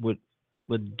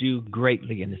do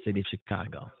greatly in the city of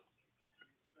Chicago.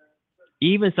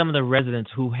 Even some of the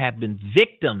residents who have been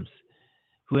victims,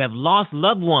 who have lost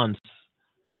loved ones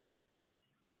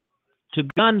to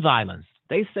gun violence,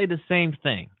 they say the same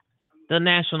thing. The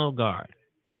National Guard.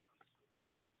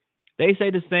 They say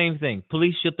the same thing.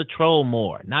 Police should patrol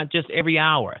more, not just every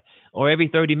hour or every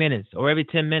 30 minutes or every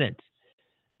 10 minutes.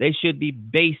 They should be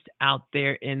based out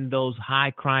there in those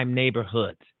high crime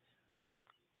neighborhoods.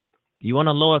 You want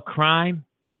to lower crime?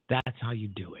 That's how you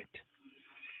do it.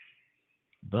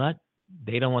 But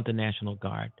they don't want the National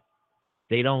Guard.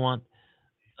 They don't want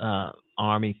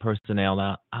Army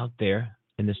personnel out there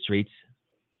in the streets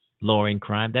lowering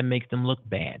crime. That makes them look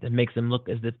bad. That makes them look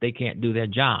as if they can't do their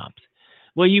jobs.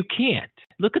 Well, you can't.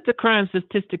 Look at the crime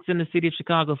statistics in the city of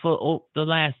Chicago for the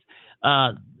last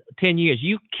 10 years.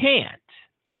 You can't.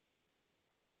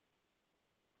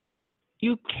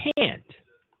 You can't.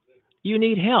 You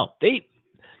need help.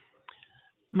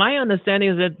 My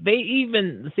understanding is that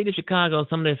the city of Chicago,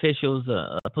 some of the officials,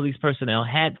 police personnel,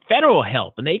 had federal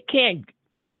help, and they can't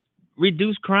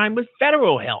reduce crime with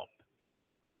federal help.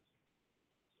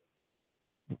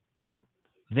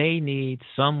 They need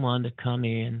someone to come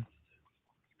in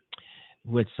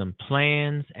with some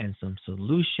plans and some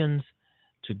solutions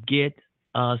to get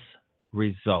us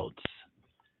results,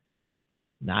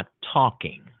 not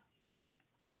talking,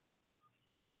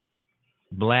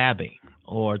 blabbing,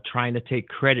 or trying to take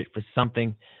credit for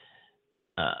something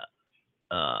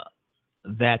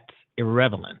that's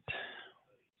irrelevant.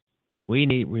 We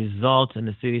need results in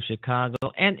the city of Chicago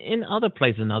and in other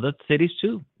places, in other cities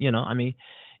too.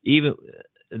 Even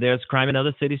there's crime in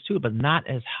other cities too, but not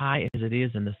as high as it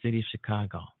is in the city of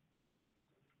Chicago.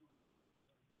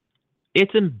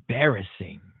 It's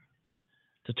embarrassing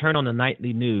to turn on the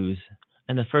nightly news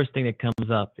and the first thing that comes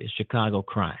up is Chicago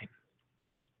crime.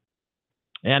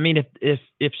 I mean,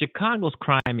 if Chicago's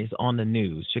crime is on the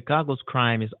news, Chicago's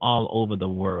crime is all over the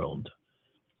world.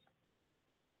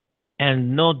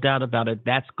 And no doubt about it,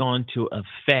 that's going to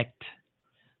affect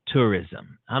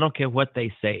tourism. I don't care what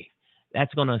they say.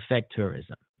 That's going to affect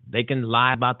tourism. They can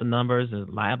lie about the numbers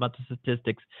and lie about the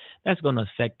statistics. That's going to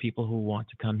affect people who want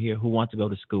to come here, who want to go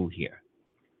to school here.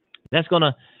 That's going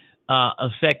to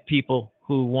affect people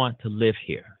who want to live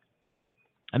here.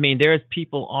 I mean, there's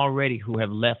people already who have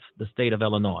left the state of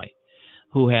Illinois,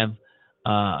 who have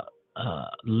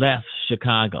left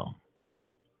Chicago,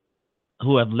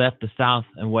 who have left the south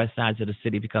and west sides of the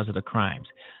city because of the crimes.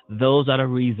 Those are the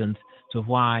reasons to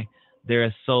why there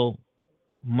is so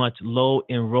much low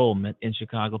enrollment in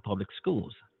Chicago public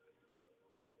schools.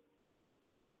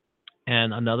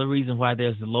 And another reason why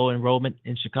there's low enrollment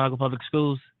in Chicago public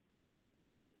schools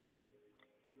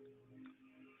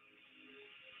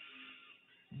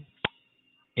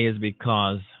is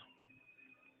because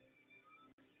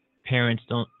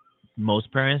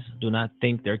most parents do not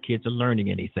think their kids are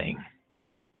learning anything.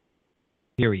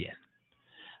 Period.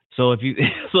 So if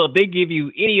they give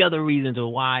you any other reason to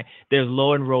why there's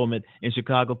low enrollment in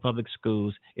Chicago public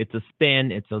schools, it's a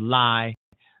spin, it's a lie.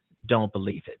 Don't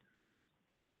believe it.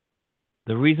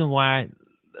 The reason why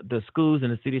the schools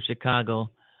in the city of Chicago,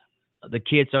 the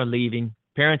kids are leaving,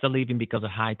 parents are leaving because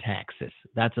of high taxes.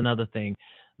 That's another thing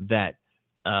that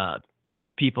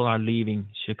people are leaving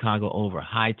Chicago over,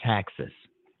 high taxes.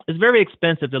 It's very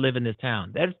expensive to live in this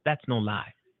town. That's no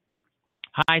lie.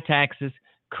 High taxes,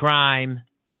 crime,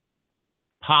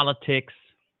 politics.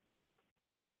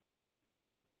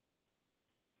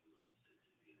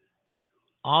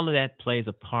 All of that plays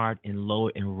a part in low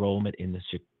enrollment in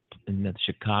the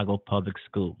Chicago public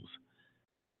schools.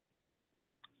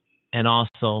 And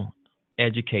also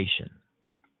education.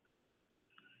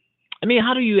 I mean,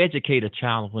 how do you educate a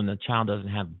child when the child doesn't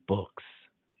have books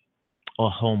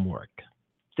or homework?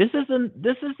 This is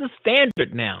the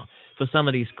standard now for some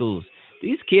of these schools.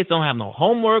 These kids don't have no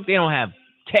homework. They don't have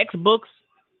textbooks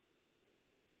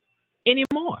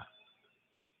anymore.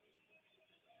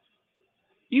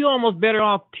 You're almost better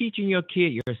off teaching your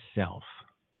kid yourself.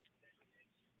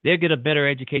 They'll get a better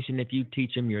education if you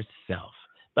teach them yourself.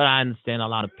 But I understand a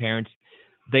lot of parents,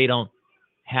 they don't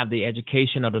have the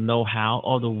education or the know-how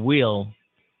or the will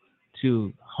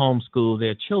to homeschool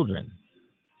their children.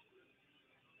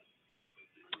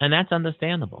 And that's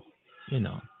understandable,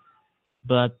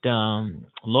 But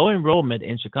low enrollment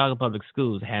in Chicago public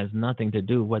schools has nothing to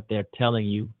do with what they're telling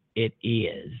you it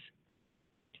is.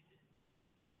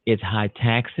 It's high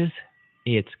taxes.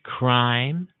 It's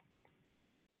crime.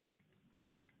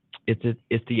 It's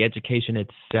the education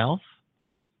itself.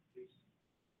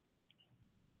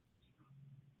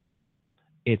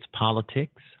 It's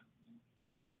politics.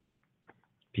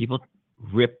 People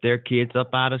rip their kids up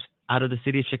out of the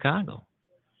city of Chicago.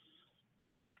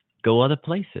 Go other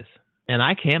places. And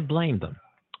I can't blame them.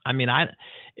 I mean, I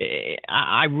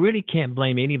really can't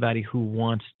blame anybody who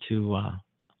wants to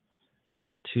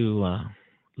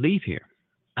leave here.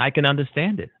 I can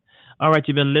understand it. All right,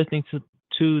 you've been listening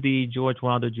to the George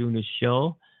Wilder Jr.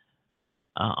 Show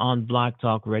on Blog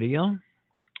Talk Radio.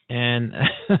 And,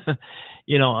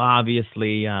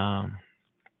 obviously, that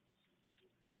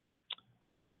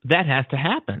has to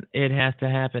happen. It has to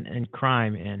happen in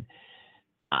crime. And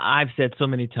I've said so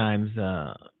many times,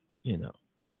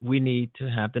 we need to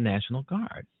have the National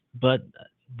Guard. But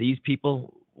these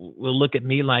people will look at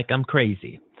me like I'm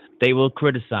crazy. They will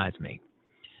criticize me.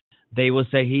 They will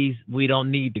say we don't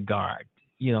need the Guard,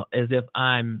 as if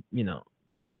I'm,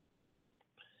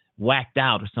 whacked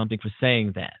out or something for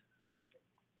saying that.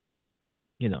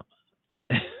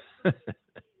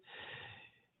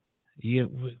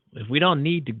 if we don't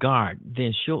need to guard,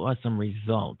 then show us some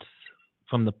results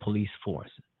from the police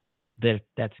force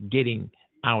that's getting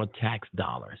our tax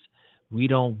dollars. We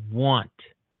don't want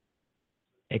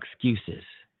excuses.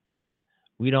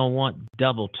 We don't want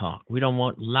double talk. We don't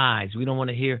want lies. We don't want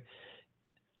to hear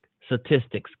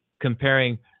statistics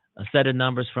comparing a set of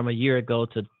numbers from a year ago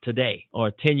to today,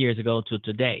 or 10 years ago to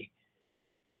today.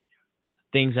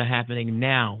 Things are happening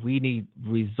now. We need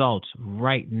results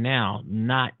right now,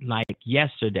 not like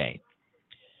yesterday.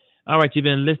 All right, you've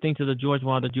been listening to the George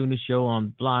Wilder Jr. Show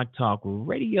on Blog Talk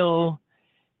Radio,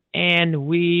 and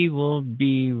we will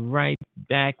be right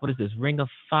back. What is this, Ring of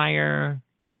Fire?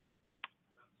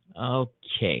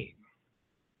 Okay.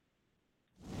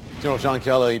 General John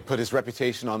Kelly put his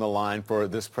reputation on the line for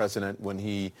this president when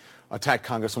he attacked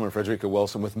Congresswoman Frederica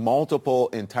Wilson with multiple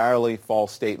entirely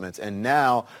false statements. And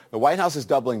now the White House is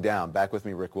doubling down. Back with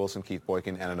me, Rick Wilson, Keith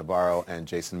Boykin, Anna Navarro, and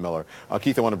Jason Miller.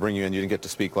 Keith, I want to bring you in. You didn't get to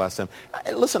speak last time.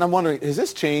 Listen, I'm wondering, has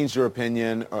this changed your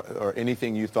opinion or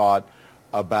anything you thought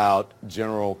about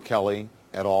General Kelly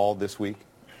at all this week?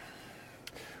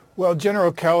 Well,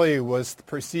 General Kelly was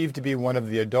perceived to be one of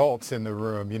the adults in the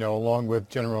room, along with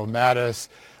General Mattis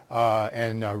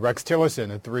and Rex Tillerson,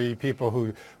 the three people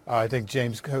who I think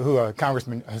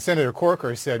Senator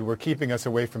Corker said were keeping us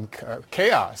away from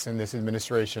chaos in this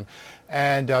administration.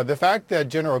 And the fact that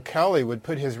General Kelly would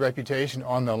put his reputation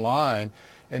on the line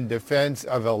in defense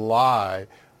of a lie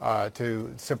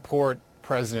to support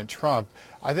President Trump,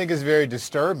 I think is very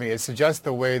disturbing. It suggests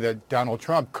the way that Donald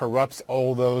Trump corrupts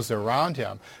all those around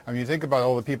him. I mean, you think about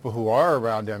all the people who are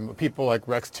around him, people like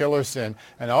Rex Tillerson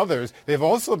and others, they've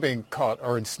also been caught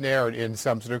or ensnared in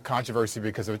some sort of controversy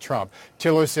because of Trump.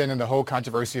 Tillerson and the whole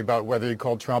controversy about whether he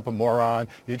called Trump a moron,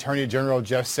 the Attorney General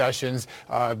Jeff Sessions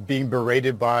being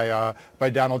berated by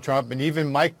Donald Trump, and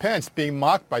even Mike Pence being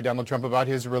mocked by Donald Trump about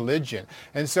his religion.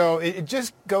 And so it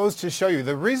just goes to show you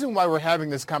the reason why we're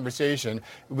having this conversation,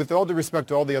 with all due respect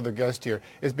to all the other guests here,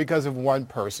 is because of one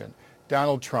person,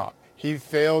 Donald Trump. He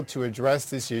failed to address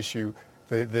this issue,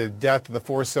 the death of the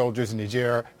 4 soldiers in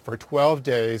Niger, for 12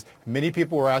 days. Many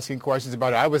people were asking questions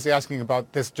about it. I was asking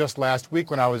about this just last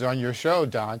week when I was on your show,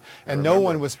 Don, and no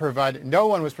one was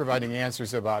providing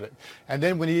answers about it. And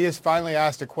then when he is finally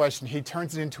asked a question, he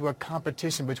turns it into a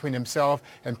competition between himself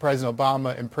and President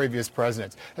Obama and previous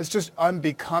presidents. It's just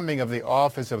unbecoming of the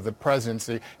office of the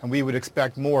presidency, and we would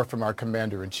expect more from our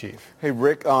commander-in-chief. Hey,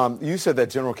 Rick, you said that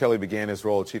General Kelly began his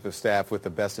role as chief of staff with the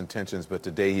best intentions, but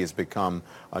today he has become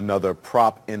another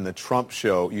prop in the Trump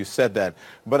show. You said that.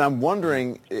 But I'm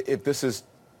wondering if this is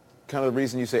kind of the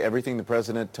reason you say everything the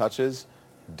president touches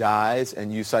dies,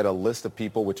 and you cite a list of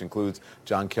people which includes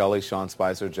John Kelly, Sean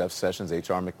Spicer, Jeff Sessions,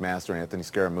 H.R. McMaster, Anthony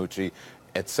Scaramucci,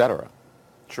 et cetera.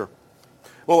 Sure.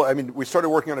 Well, I mean, we started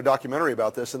working on a documentary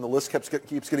about this, and the list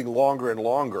keeps getting longer and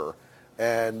longer.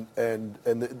 And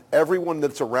everyone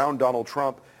that's around Donald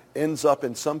Trump ends up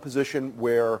in some position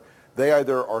where they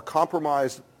either are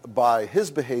compromised by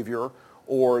his behavior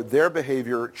or their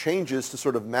behavior changes to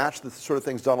sort of match the sort of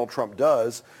things Donald Trump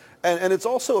does. And it's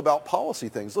also about policy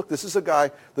things. Look, this is a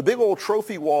guy, the big old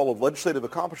trophy wall of legislative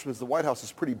accomplishments in the White House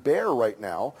is pretty bare right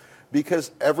now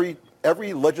because every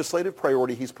legislative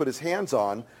priority he's put his hands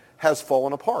on has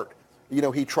fallen apart.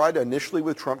 He tried initially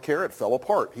with Trump Care, it fell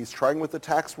apart. He's trying with the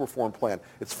tax reform plan,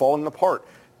 it's fallen apart.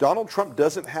 Donald Trump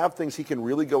doesn't have things he can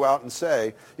really go out and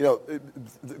say.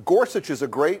 Gorsuch is a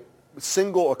great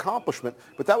single accomplishment,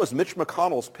 but that was Mitch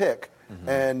McConnell's pick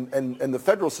and the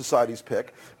Federalist Society's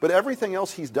pick. But everything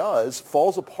else he does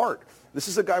falls apart. This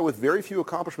is a guy with very few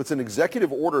accomplishments, and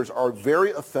executive orders are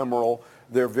very ephemeral.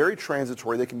 They're very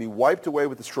transitory. They can be wiped away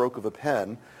with the stroke of a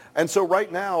pen. And so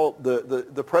right now,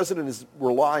 the president is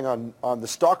relying on the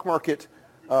stock market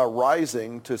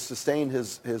rising to sustain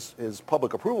his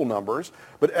public approval numbers,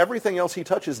 but everything else he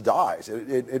touches dies.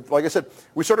 Like I said,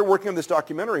 we started working on this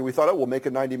documentary. We thought, we'll make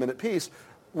a 90-minute piece.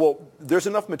 Well, there's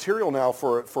enough material now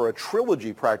for a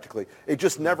trilogy practically. It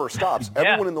just never stops. Yeah.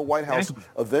 Everyone in the White House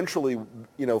eventually,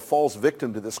 falls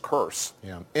victim to this curse.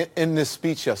 Yeah. In his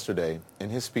speech yesterday,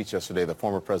 the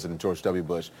former President George W.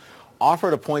 Bush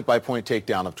offered a point-by-point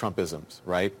takedown of Trumpisms,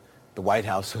 right? The White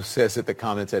House says that the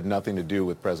comments had nothing to do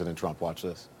with President Trump. Watch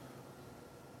this.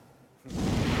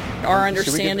 Our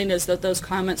understanding is that those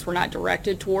comments were not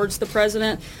directed towards the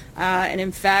president. And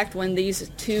in fact, when these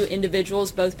two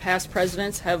individuals, both past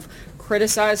presidents, have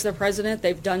criticized the president,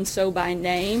 they've done so by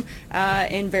name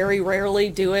and very rarely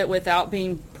do it without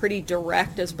being pretty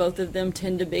direct, as both of them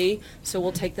tend to be. So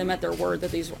we'll take them at their word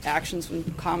that these actions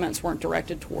and comments weren't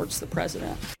directed towards the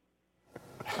president.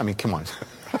 I mean, come on.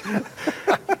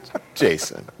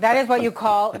 Jason. That is what you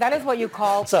call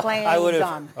playing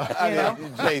dumb.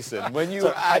 Jason, when you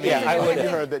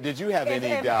heard that, did you have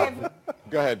any doubt?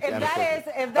 Go ahead.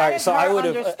 If that is her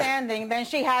understanding, then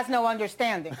she has no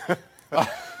understanding.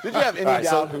 Did you have any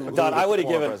doubt who Don, I would have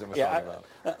former given. president was talking about?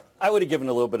 I would have given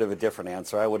a little bit of a different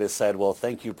answer. I would have said, well,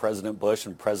 thank you, President Bush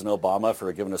and President Obama,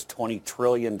 for giving us $20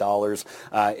 trillion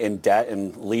in debt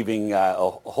and leaving a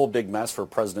whole big mess for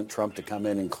President Trump to come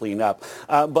in and clean up.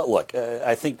 But look,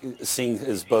 I think seeing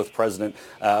as both President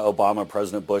Obama and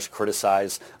President Bush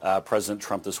criticize President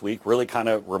Trump this week really kind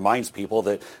of reminds people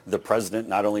that the president,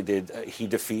 not only did he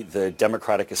defeat the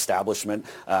Democratic establishment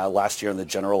last year in the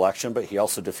general election, but he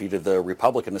also defeated the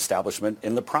Republican establishment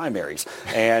in the primaries.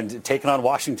 And taking on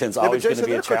Washington always going to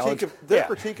be a challenge. Their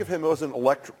critique of him wasn't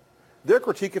electoral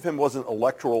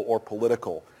or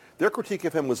political. Their critique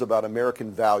of him was about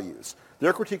American values.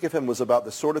 Their critique of him was about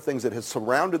the sort of things that has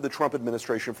surrounded the Trump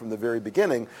administration from the very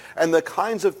beginning, and the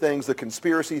kinds of things, the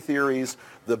conspiracy theories,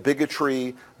 the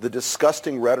bigotry, the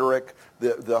disgusting rhetoric,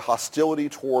 the hostility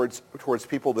towards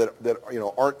people that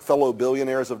aren't fellow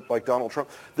billionaires like Donald Trump.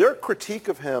 Their critique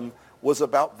of him was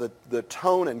about the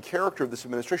tone and character of this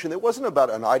administration. It wasn't about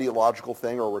an ideological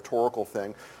thing or a rhetorical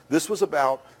thing. This was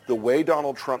about the way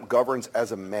Donald Trump governs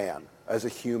as a man, as a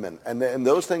human. And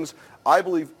those things, I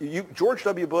believe, George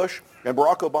W. Bush and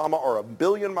Barack Obama are a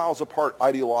billion miles apart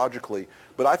ideologically,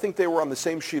 but I think they were on the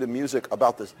same sheet of music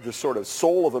about the sort of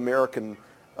soul of American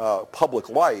public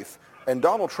life. And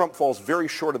Donald Trump falls very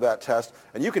short of that test.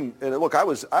 And look, I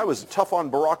was tough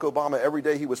on Barack Obama every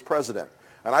day he was president.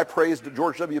 And I praised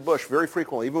George W. Bush very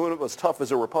frequently, even when it was tough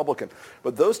as a Republican.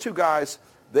 But those two guys,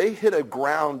 they hit a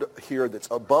ground here that's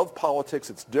above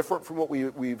politics. It's different from what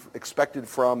we've expected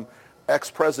from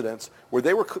ex-presidents, where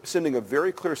they were sending a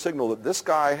very clear signal that this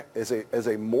guy is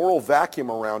a moral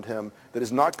vacuum around him that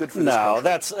is not good for this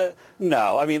country.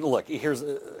 No. I mean, look,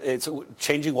 it's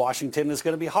changing Washington is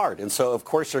going to be hard, and so of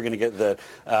course you're going to get the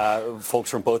folks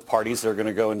from both parties that are going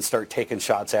to go and start taking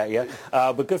shots at you.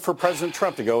 But good for President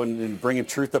Trump to go and bring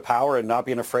truth to power and not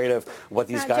being afraid of what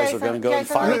these guys are going to go and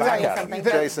fire back at him.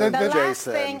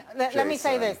 Let me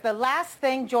say this: the last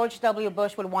thing George W.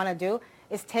 Bush would want to do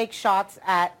is take shots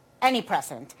at any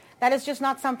president. That is just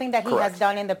not something that he has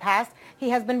done in the past. He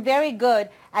has been very good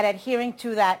at adhering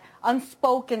to that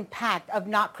unspoken pact of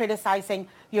not criticizing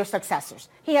your successors.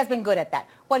 He has been good at that.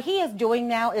 What he is doing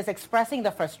now is expressing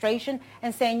the frustration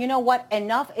and saying, you know what,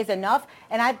 enough is enough,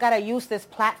 and I've got to use this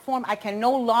platform. I can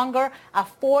no longer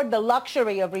afford the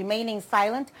luxury of remaining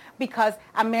silent because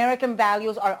American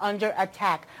values are under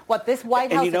attack. What this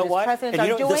White House and this president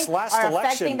are doing are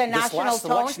affecting the national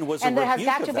tone, and there has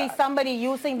got to be somebody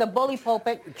using the bully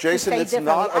pulpit to say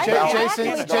differently.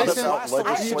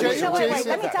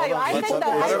 Let me tell you, I think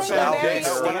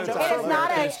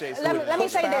let me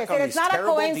say this. It is not a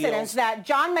coincidence that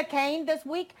John McCain this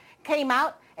week came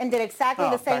out and did exactly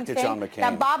the same thing,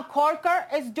 that Bob Corker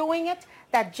is doing it,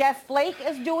 that Jeff Flake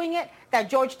is doing it, that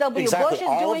George W. Bush is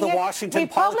doing it.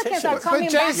 Republicans are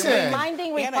coming back and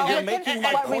reminding Republicans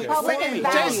what Republican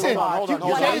values are,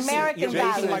 what American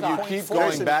values are. You keep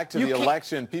going back to the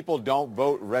election. People don't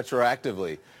vote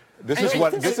retroactively. This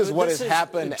is what has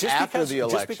happened after the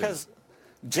election.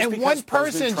 And one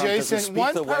person, Jason,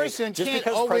 one person can't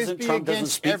always be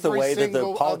against every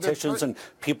single politicians and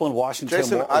people in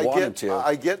Washington want him to.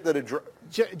 I get that.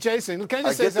 Jason, can I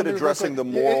just say something? I get that addressing the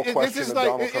moral question of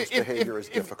Donald Trump's behavior is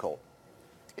difficult.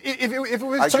 If it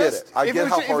was just, I get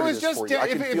how hard it is for you. I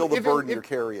can feel the burden you're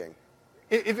carrying.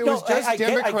 If it was just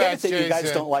Democrats, I get that you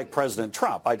guys don't like President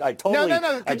Trump. I totally get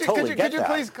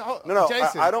that. No,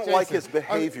 I don't like his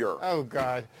behavior. Oh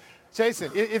God.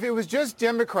 Jason, if it was just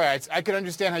Democrats, I could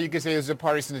understand how you could say it was a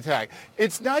partisan attack.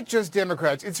 It's not just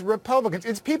Democrats. It's Republicans.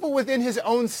 It's people within his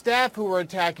own staff who are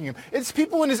attacking him. It's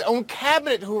people in his own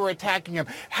cabinet who are attacking him.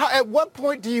 At what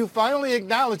point do you finally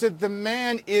acknowledge that the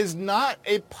man is not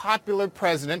a popular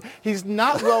president? He's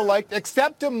not well-liked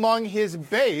except among his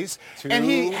base, and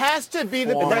he has to be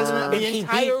the president of the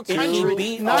entire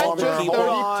country, not just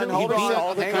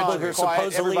 32% of the country who are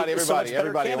supposedly everybody,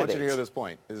 I want you to hear this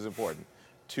point. This is important.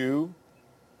 Two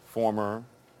former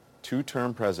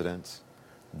two-term presidents,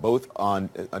 both on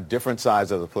different sides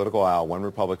of the political aisle, one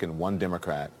Republican, one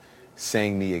Democrat,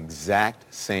 saying the exact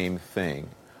same thing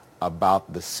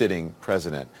about the sitting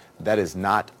president. That is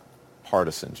not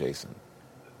partisan, Jason.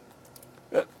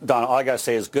 Don, all I got to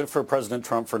say is good for President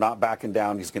Trump for not backing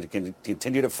down. He's going to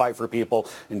continue to fight for people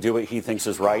and do what he thinks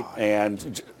is right.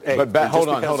 And hey, hold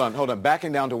on.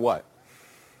 Backing down to what?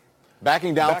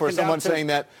 Backing down for someone saying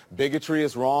that bigotry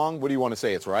is wrong? What do you want to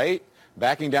say? It's right?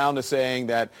 backing down to saying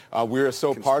that we're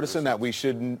so partisan that we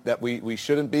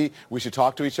shouldn't be. We should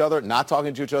talk to each other. Not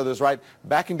talking to each other is right.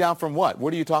 Backing down from what?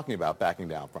 What are you talking about backing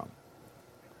down from?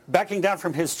 Backing down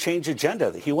from his change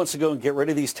agenda. That he wants to go and get rid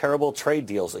of these terrible trade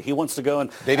deals. That he wants to go and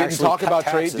they didn't talk about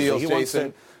taxes, trade deals,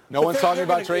 Jason. No one's talking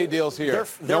about trade deals here.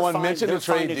 No one mentioned a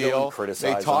trade deal.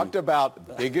 They talked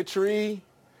about bigotry,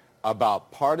 about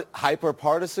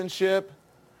hyper-partisanship,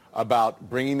 about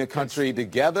bringing the country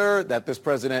together that this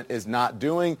president is not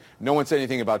doing. No one said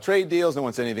anything about trade deals. No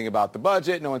one said anything about the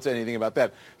budget. No one said anything about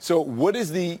that. So what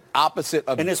is the opposite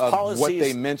of what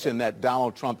they mentioned that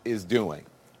Donald Trump is doing?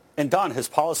 And Don, his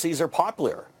policies are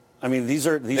popular. I mean, these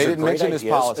are they didn't mention his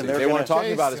policies. They weren't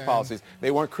talking about his policies.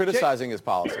 They weren't criticizing his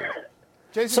policies.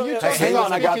 Jason, hang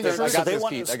on, I got this,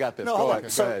 Keith. I got this. No, go ahead.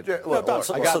 So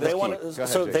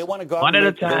they want to go out one and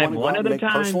at a time. One at a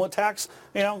time. Personal attacks,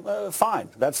 fine.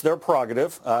 That's their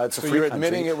prerogative. It's a free country. You're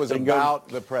admitting it was about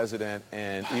the president,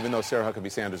 and even though Sarah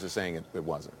Huckabee Sanders is saying it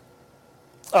wasn't.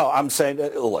 Oh, I'm saying,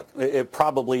 look, it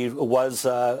probably was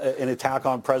an attack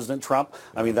on President Trump.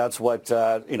 I mean, that's what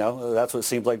that's what it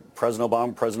seems like President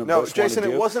Obama, President Bush Jason,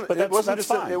 wanted to do.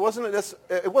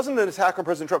 it wasn't an attack on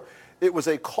President Trump. It was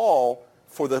a call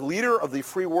for the leader of the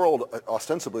free world,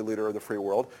 ostensibly leader of the free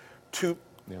world, to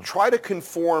try to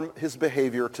conform his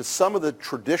behavior to some of the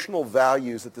traditional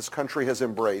values that this country has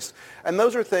embraced. And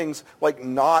those are things like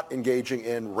not engaging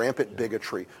in rampant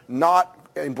bigotry, not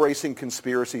embracing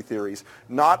conspiracy theories,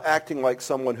 not acting like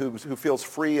someone who feels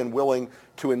free and willing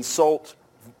to insult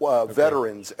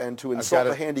veterans and to insult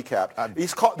the handicapped.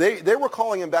 They were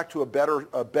calling him back to a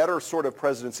better sort of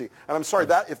presidency. And I'm sorry,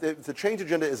 that if the change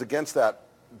agenda is against that,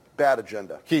 bad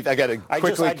agenda. Keith, I got to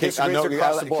quickly. I cut Keith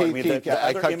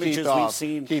off.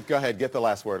 Keith, go ahead. Get the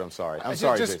last word. I'm sorry.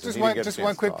 Jason. Just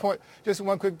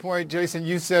one quick point, Jason.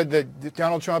 You said that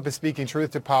Donald Trump is speaking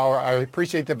truth to power. I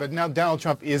appreciate that, but now Donald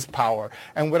Trump is power.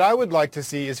 And what I would like to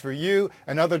see is for you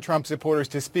and other Trump supporters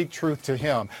to speak truth to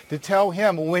him, to tell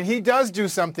him when he does do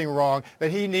something wrong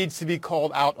that he needs to be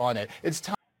called out on it. It's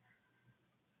time.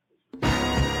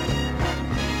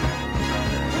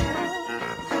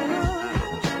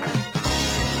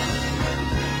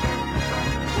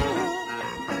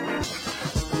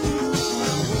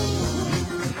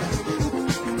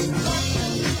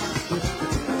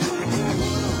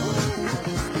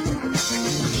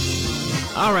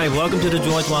 All right, welcome to the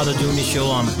George Wilder Jr. Show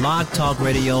on Blog Talk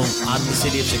Radio out of the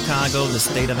city of Chicago, the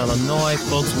state of Illinois.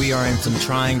 Folks, we are in some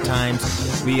trying times.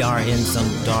 We are in some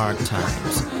dark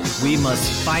times. We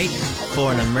must fight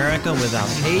for an America without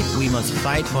hate. We must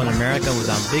fight for an America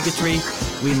without bigotry.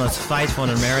 We must fight for an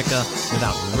America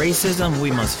without racism. We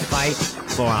must fight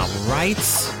for our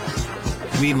rights.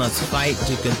 We must fight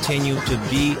to continue to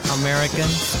be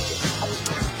Americans.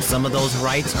 Some of those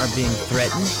rights are being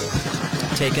threatened,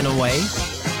 taken away.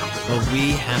 But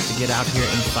we have to get out here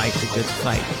and fight the good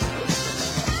fight.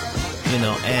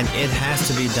 And it has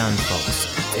to be done, folks.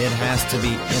 It has to be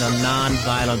in a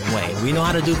non-violent way. We know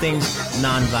how to do things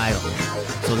non-violently.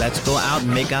 So let's go out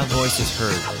and make our voices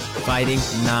heard, fighting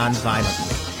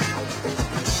non-violently.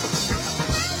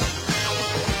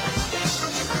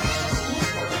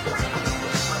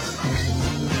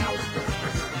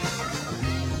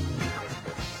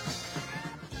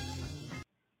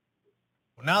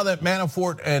 Now that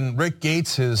Manafort and Rick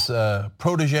Gates, his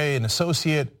protege and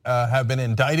associate, have been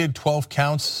indicted, 12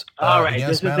 counts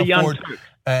against Manafort,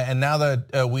 and now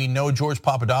that we know George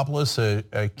Papadopoulos,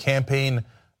 a campaign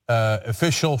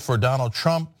official for Donald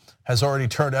Trump, has already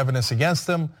turned evidence against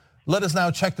them, let us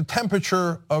now check the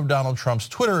temperature of Donald Trump's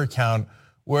Twitter account,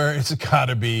 where it's got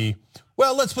to be,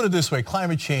 well, let's put it this way,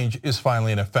 climate change is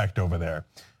finally in effect over there.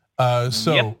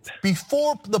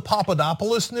 Before the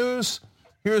Papadopoulos news,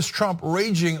 here's Trump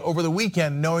raging over the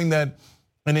weekend, knowing that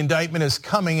an indictment is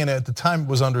coming, and at the time it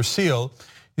was under seal.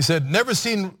 He said, never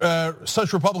seen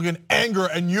such Republican anger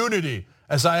and unity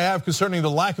as I have concerning the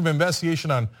lack of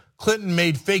investigation on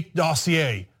Clinton-made fake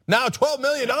dossier. Now $12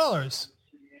 million.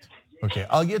 Okay,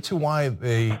 I'll get to why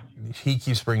he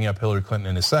keeps bringing up Hillary Clinton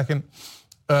in a second.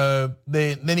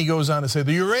 Then he goes on to say,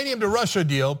 the uranium to Russia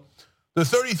deal, the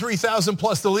 33,000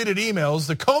 plus deleted emails,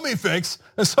 the Comey fix,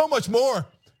 and so much more.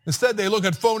 Instead, they look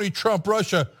at phony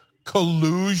Trump-Russia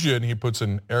collusion, he puts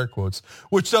in air quotes,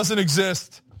 which doesn't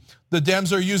exist. The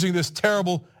Dems are using this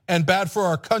terrible and bad for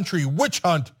our country witch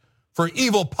hunt for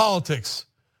evil politics.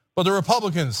 But the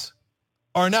Republicans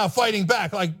are now fighting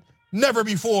back like never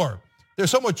before.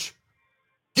 There's so much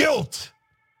guilt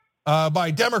by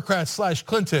Democrats /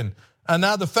 Clinton, and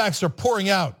now the facts are pouring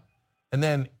out. And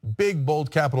then big,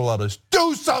 bold capital letters,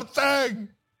 do something!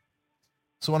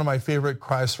 It's one of my favorite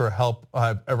cries for help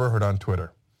I've ever heard on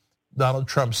Twitter. Donald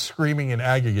Trump screaming in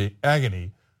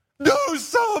agony, do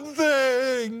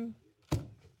something.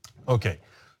 Okay,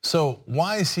 so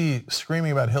why is he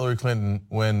screaming about Hillary Clinton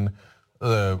when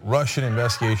the Russian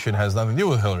investigation has nothing to do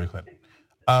with Hillary Clinton?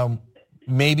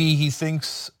 Maybe he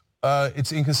thinks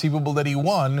it's inconceivable that he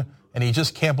won and he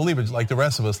just can't believe it like the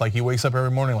rest of us. Like he wakes up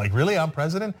every morning like, really, I'm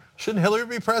president? Shouldn't Hillary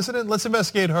be president? Let's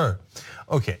investigate her.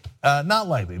 Okay, not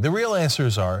likely. The real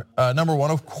answers are, number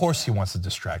one, of course he wants to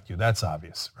distract you. That's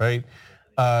obvious, right?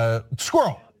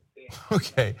 Squirrel.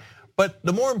 Okay, but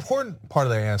the more important part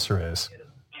of the answer is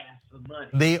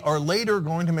they are later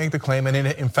going to make the claim, and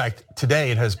in fact,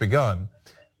 today it has begun.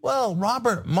 Well,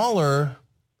 Robert Mueller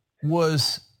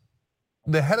was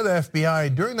the head of the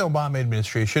FBI during the Obama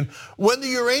administration when the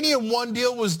Uranium One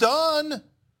deal was done.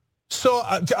 So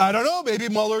I don't know, maybe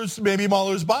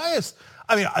Mueller's biased.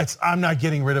 I mean, I'm not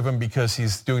getting rid of him because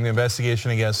he's doing the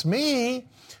investigation against me.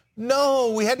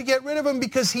 No, we had to get rid of him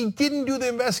because he didn't do the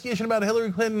investigation about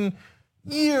Hillary Clinton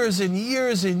years and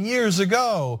years and years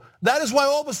ago. That is why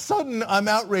all of a sudden I'm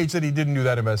outraged that he didn't do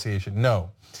that investigation. No,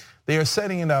 they are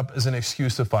setting it up as an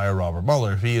excuse to fire Robert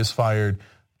Mueller. If he is fired,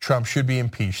 Trump should be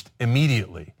impeached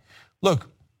immediately.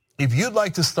 Look, if you'd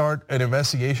like to start an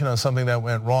investigation on something that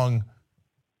went wrong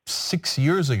 6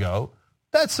 years ago,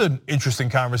 that's an interesting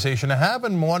conversation to have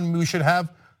and one we should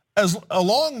have as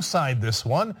alongside this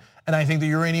one. And I think the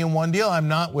Uranium One deal, I'm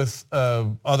not with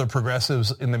other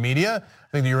progressives in the media.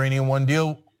 I think the Uranium One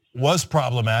deal was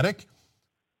problematic,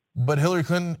 but Hillary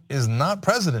Clinton is not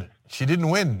president. She didn't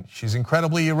win. She's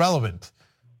incredibly irrelevant.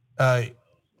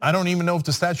 I don't even know if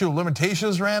the statute of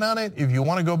limitations ran on it. If you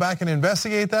want to go back and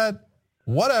investigate that,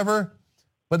 whatever.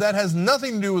 But that has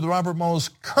nothing to do with Robert Mueller's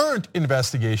current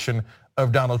investigation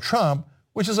of Donald Trump,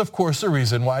 which is, of course, the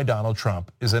reason why Donald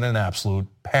Trump is in an absolute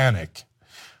panic.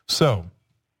 So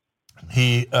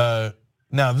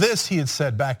now this he had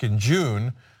said back in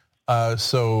June.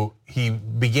 So he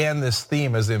began this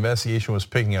theme as the investigation was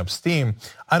picking up steam.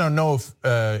 I don't know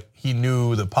if he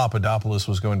knew that Papadopoulos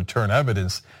was going to turn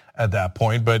evidence at that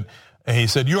point, but he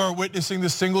said, you are witnessing the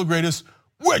single greatest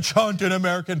witch hunt in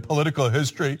American political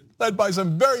history, led by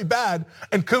some very bad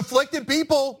and conflicted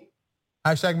people.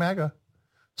 Hashtag MAGA.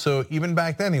 So even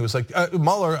back then, he was like,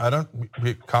 Mueller,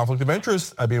 conflict of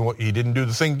interest. I mean, he didn't do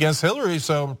the thing against Hillary,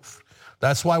 so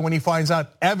that's why when he finds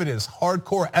out evidence,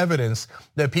 hardcore evidence,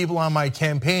 that people on my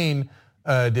campaign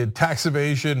did tax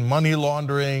evasion, money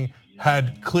laundering,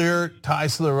 had clear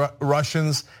ties to the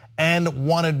Russians, and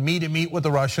wanted me to meet with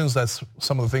the Russians. That's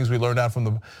some of the things we learned out from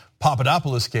the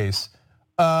Papadopoulos case.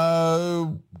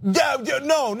 No,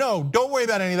 don't worry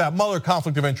about any of that. Mueller,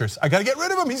 conflict of interest. I got to get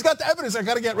rid of him. He's got the evidence. I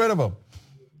got to get rid of him.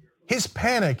 His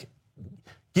panic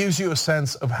gives you a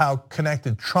sense of how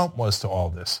connected Trump was to all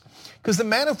this. Because the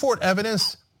Manafort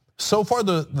evidence, so far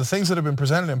the things that have been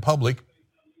presented in public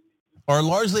are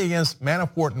largely against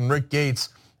Manafort and Rick Gates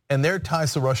and their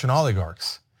ties to Russian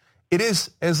oligarchs. It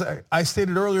is, as I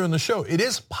stated earlier in the show, it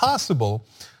is possible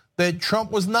that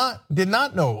Trump did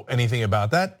not know anything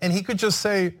about that, and he could just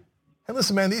say, hey,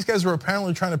 listen, man, these guys were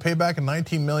apparently trying to pay back a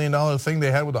 $19 million thing they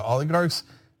had with the oligarchs.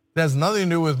 It has nothing to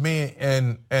do with me,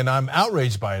 and I'm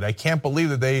outraged by it. I can't believe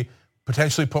that they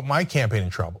potentially put my campaign in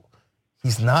trouble.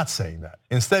 He's not saying that.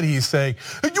 Instead, he's saying,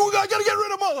 I got to get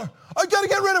rid of Mueller. I got to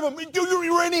get rid of him. Do your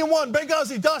Uranium One,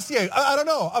 Benghazi dossier. I don't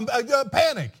know. I'm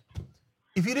panic.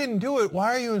 If you didn't do it,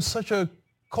 why are you in such a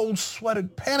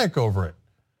cold-sweated panic over it?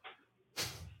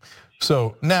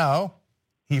 So now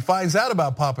he finds out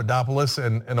about Papadopoulos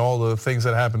and all the things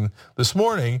that happened this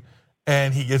morning,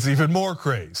 and he gets even more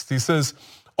crazed. He says,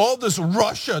 all this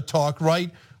Russia talk,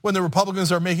 right, when the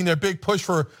Republicans are making their big push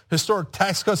for historic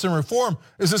tax cuts and reform,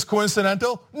 is this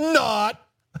coincidental? Not.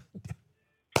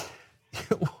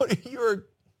 You're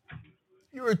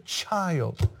a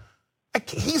child.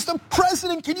 He's the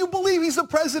president. Can you believe he's the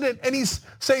president? And he's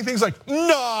saying things like,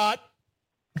 not.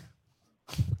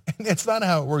 And it's not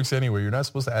how it works anyway. You're not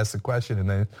supposed to ask the question and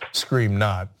then scream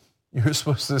not. You're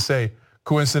supposed to say,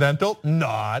 coincidental?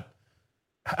 Not.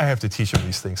 I have to teach him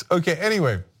these things. Okay,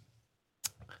 anyway.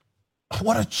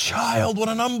 What a child, what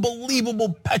an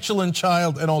unbelievable petulant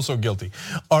child, and also guilty.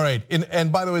 All right,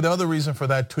 and by the way, the other reason for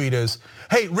that tweet is,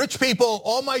 hey, rich people,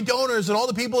 all my donors and all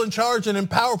the people in charge and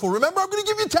powerful, remember I'm gonna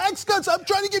give you tax cuts. I'm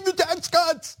trying to give you tax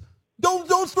cuts.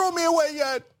 Don't throw me away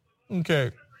yet.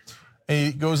 Okay, and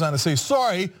he goes on to say,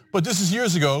 sorry, but this is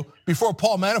years ago, before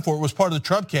Paul Manafort was part of the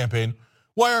Trump campaign.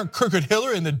 Why aren't crooked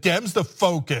Hillary and the Dems the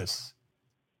focus?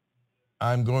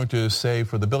 I'm going to say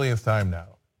for the billionth time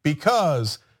now,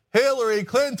 because Hillary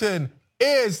Clinton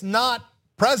is not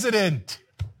president.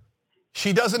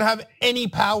 She doesn't have any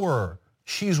power.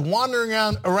 She's wandering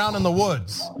around in the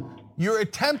woods. your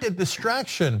attempt at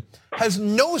distraction has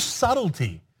no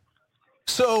subtlety.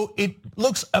 So it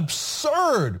looks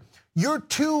absurd. You're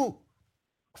too,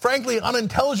 frankly,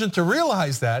 unintelligent to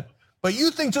realize that, but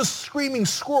you think just screaming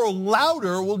squirrel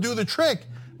louder will do the trick.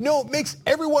 No, it makes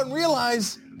everyone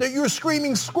realize that you're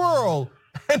screaming squirrel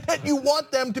and that you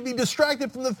want them to be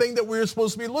distracted from the thing that we're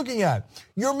supposed to be looking at.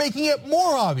 You're making it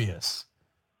more obvious,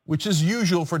 which is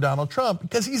usual for Donald Trump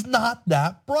because he's not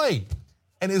that bright.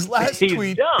 And his last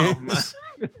tweet is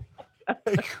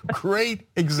a great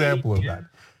example of that.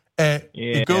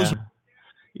 It goes.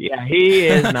 Yeah, he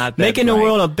is not that making bright. the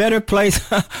world a better place,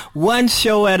 one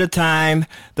show at a time.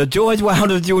 The George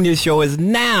Wilder Jr. Show is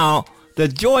now. The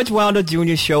George Wilder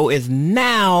Jr. Show is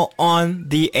now on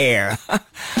the air.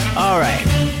 All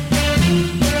right.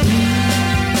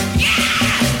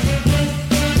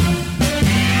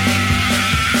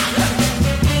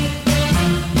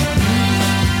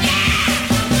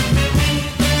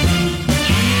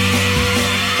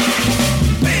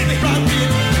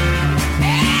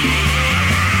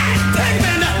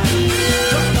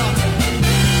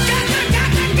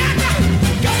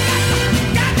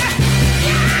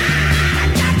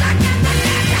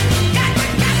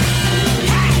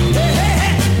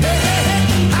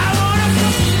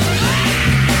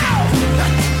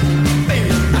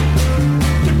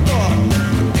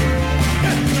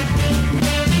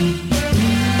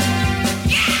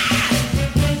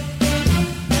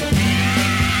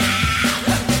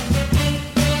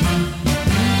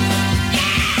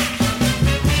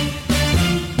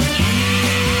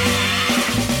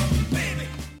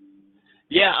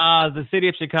 The city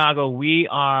of Chicago, we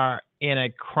are in a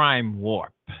crime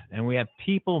warp, and we have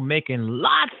people making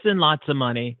lots and lots of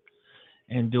money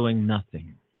and doing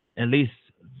nothing, at least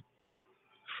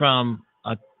from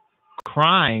a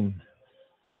crime,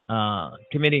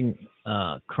 committing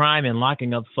crime and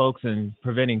locking up folks and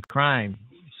preventing crime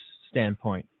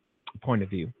point of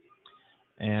view.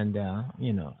 And,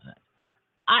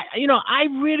 I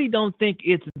really don't think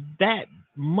it's that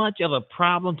much of a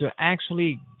problem to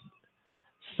actually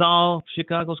solve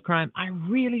Chicago's crime. I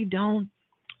really don't.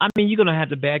 I mean, you're gonna have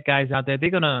the bad guys out there.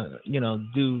 They're gonna,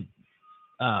 do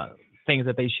things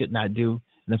that they should not do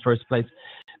in the first place.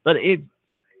 But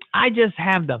I just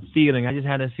have the feeling.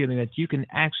 That you can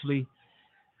actually.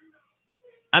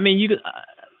 I mean,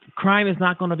 crime is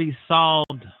not going to be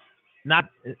solved. Let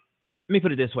me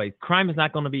put it this way: crime is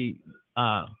not going to be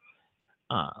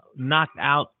knocked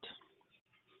out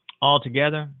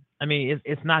altogether. I mean,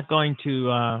 it's not going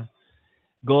to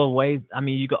go away. I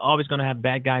mean, you're always going to have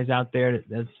bad guys out there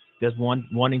that's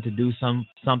wanting to do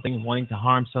something, wanting to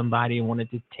harm somebody, wanting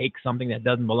to take something that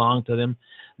doesn't belong to them,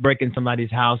 break in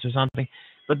somebody's house or something.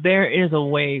 But there is a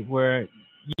way where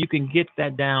you can get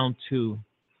that down to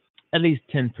at least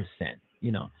 10%.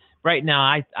 Right now,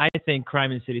 I think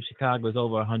crime in the city of Chicago is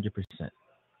over 100%.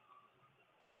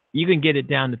 You can get it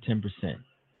down to 10%.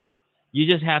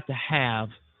 You just have to have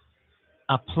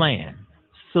a plan,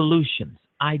 solutions,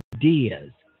 ideas,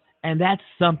 and that's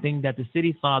something that the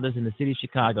city fathers in the city of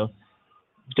Chicago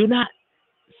do not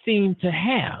seem to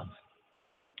have.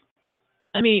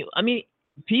 I mean,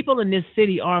 people in this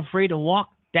city are afraid to walk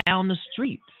down the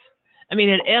streets. I mean,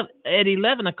 at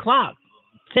 11 o'clock,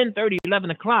 10:30, 11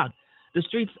 o'clock, the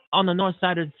streets on the north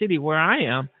side of the city where I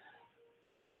am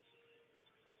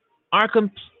are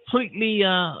completely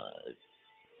a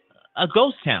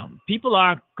ghost town. People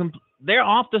they're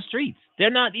off the streets. They're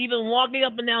not even walking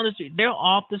up and down the street. They're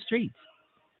off the streets.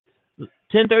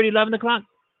 10:30, 11 o'clock,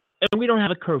 and we don't have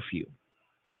a curfew.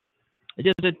 It's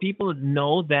just that people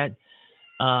know that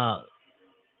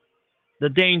the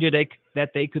danger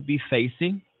that they could be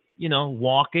facing,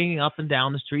 walking up and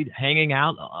down the street, hanging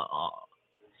out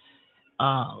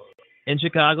in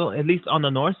Chicago, at least on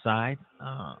the north side,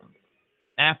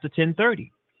 after 10:30.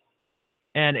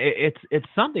 And it's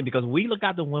something because we look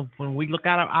out when we look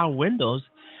out of our windows,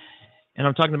 and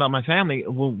I'm talking about my family.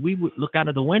 When we look out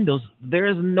of the windows, there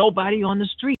is nobody on the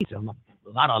streets. A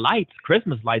lot of lights,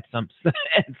 Christmas lights.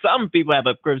 Some people have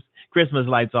Christmas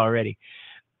lights already,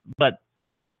 but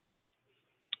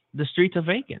the streets are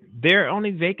vacant. They're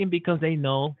only vacant because they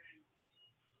know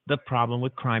the problem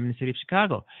with crime in the city of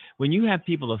Chicago. When you have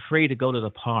people afraid to go to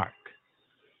the park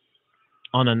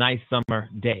on a nice summer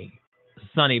day,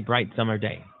 sunny, bright summer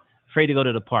day, afraid to go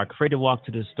to the park, afraid to walk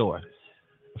to the store,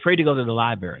 afraid to go to the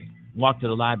library, walk to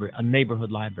the library, a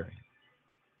neighborhood library,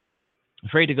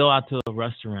 afraid to go out to a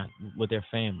restaurant with their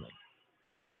family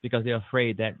because they're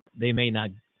afraid that they may not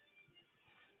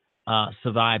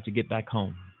survive to get back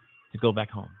home, to go back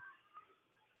home.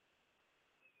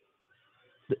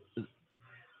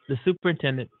 The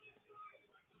superintendent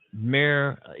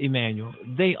Mayor Emanuel,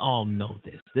 they all know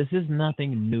this. This is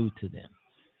nothing new to them.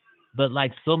 But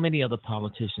like so many other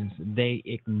politicians, they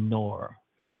ignore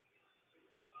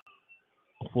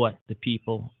what the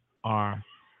people are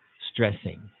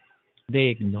stressing. They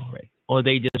ignore it, or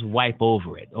they just wipe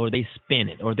over it, or they spin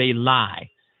it, or they lie,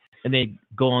 and they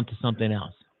go on to something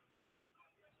else.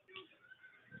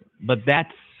 But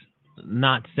that's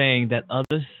not saying that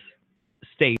other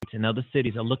states and other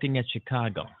cities are looking at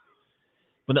Chicago.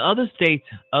 When the other states,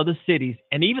 other cities,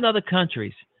 and even other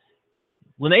countries,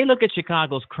 when they look at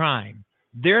Chicago's crime,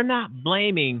 they're not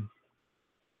blaming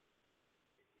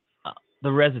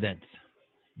the residents.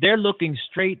 They're looking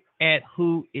straight at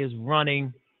who's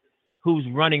running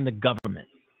the government.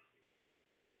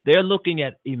 They're looking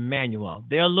at Emanuel.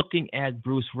 They're looking at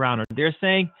Bruce Rauner. They're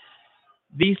saying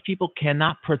these people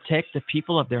cannot protect the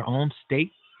people of their own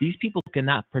state. These people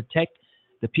cannot protect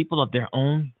the people of their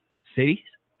own city.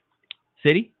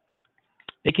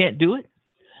 They can't do it.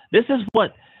 This is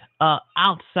what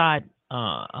outside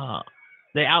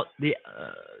the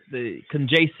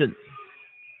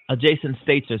adjacent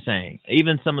states are saying.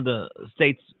 Even some of the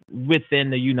states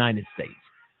within the United States,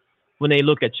 when they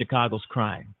look at Chicago's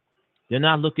crime, they're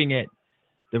not looking at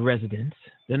the residents.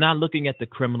 They're not looking at the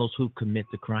criminals who commit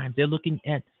the crime. They're looking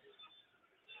at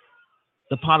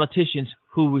the politicians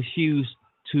who refuse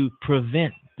to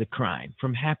prevent the crime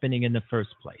from happening in the first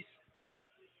place.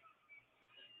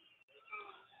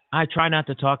 I try not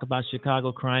to talk about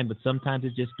Chicago crime, but sometimes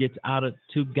it just gets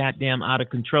too goddamn out of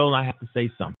control. I have to say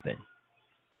something.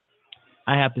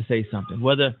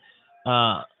 Whether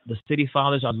the city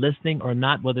fathers are listening or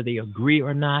not, whether they agree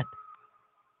or not,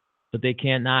 but they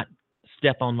cannot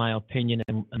step on my opinion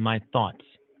and my thoughts.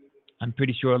 I'm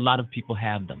pretty sure a lot of people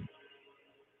have them.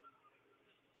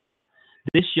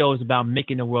 This show is about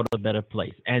making the world a better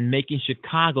place and making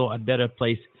Chicago a better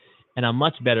place and a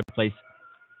much better place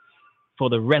for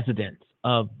the residents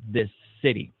of this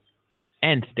city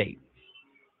and state.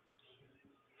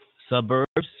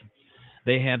 Suburbs,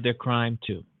 they have their crime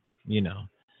too,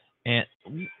 and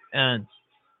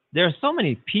there are so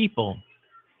many people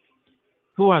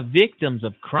who are victims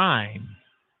of crime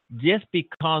just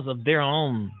because of their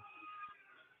own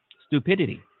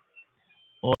stupidity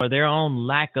or their own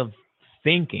lack of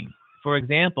thinking. For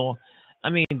example,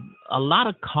 a lot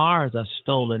of cars are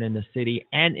stolen in the city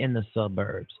and in the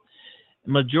suburbs.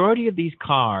 Majority of these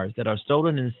cars that are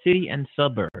stolen in the city and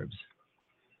suburbs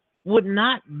would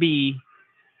not be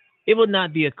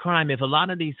a crime if a lot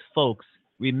of these folks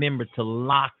remember to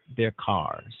lock their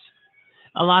cars.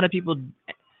 A lot of people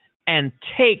and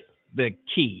take the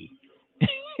key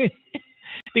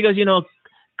because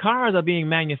cars are being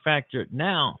manufactured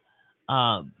now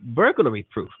burglary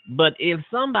proof. But if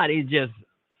somebody just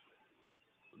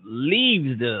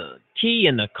leaves the key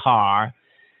in the car,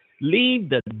 leave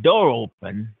the door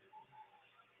open,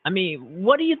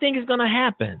 what do you think is going to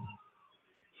happen?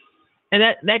 And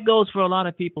that goes for a lot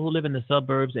of people who live in the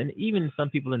suburbs and even some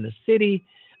people in the city.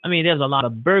 There's a lot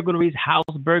of burglaries, house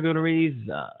burglaries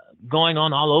going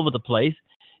on all over the place.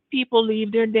 People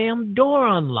leave their damn door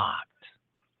unlocked.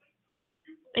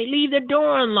 They leave their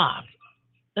door unlocked.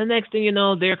 The next thing you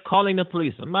know, they're calling the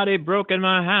police. Somebody broke in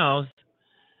my house.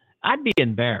 I'd be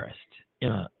embarrassed.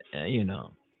 They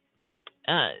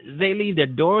leave their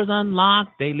doors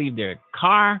unlocked. They leave their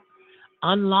car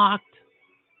unlocked.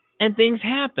 And things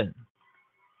happen.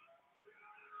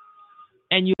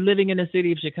 And you're living in the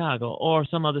city of Chicago or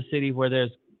some other city where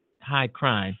there's high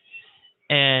crime,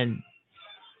 and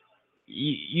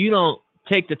you don't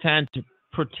take the time to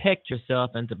protect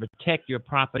yourself and to protect your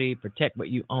property, protect what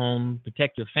you own,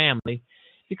 protect your family,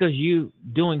 because you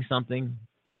doing something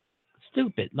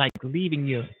stupid, like leaving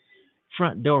your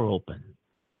front door open.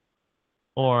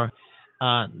 Or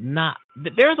not.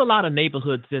 There's a lot of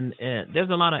neighborhoods and there's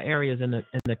a lot of areas in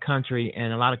the country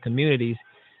and a lot of communities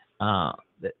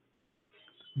that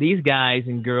these guys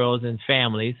and girls and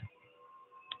families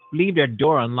leave their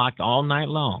door unlocked all night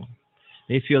long.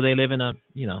 They feel they live in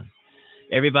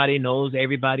everybody knows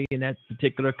everybody in that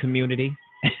particular community,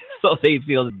 so they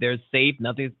feel that they're safe.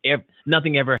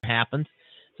 Nothing ever happens,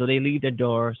 so they leave their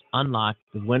doors unlocked,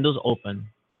 the windows open,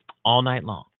 all night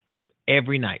long,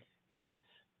 every night.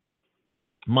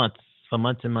 Months and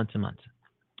months and months.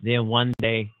 Then one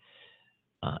day,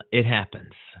 it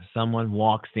happens. Someone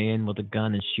walks in with a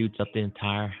gun and shoots up the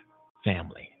entire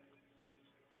family.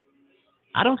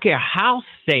 I don't care how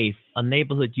safe a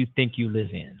neighborhood you think you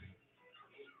live in.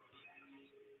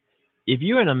 If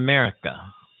you're in America,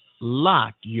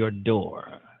 lock your door.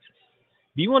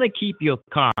 If you want to keep your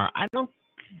car, I don't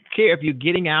care if you're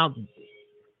getting out,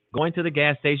 going to the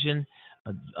gas station,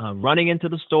 running into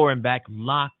the store and back,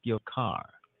 lock your car.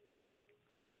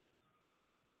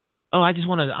 Oh, I'm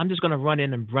just gonna run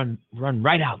in and run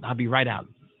right out. I'll be right out.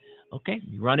 Okay,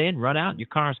 you run in, run out, your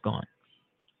car's gone.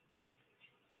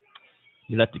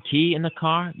 You left the key in the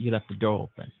car, you left the door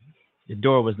open. The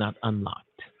door was not unlocked.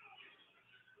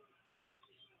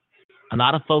 A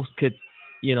lot of folks could,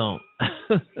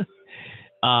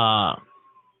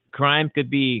 crime could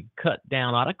be cut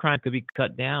down. A lot of crime could be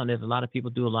cut down if a lot of people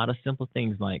do a lot of simple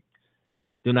things like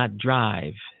do not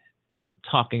drive,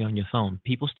 talking on your phone.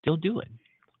 People still do it.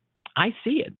 I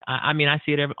see it. I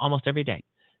see it almost every day.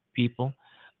 People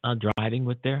driving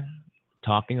with their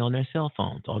talking on their cell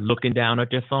phones or looking down at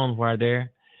their phones while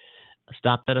they're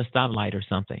stopped at a stoplight or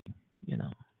something.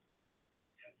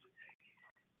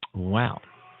 Wow.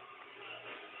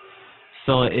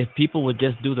 So if people would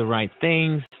just do the right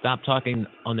things, stop talking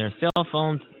on their cell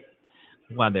phones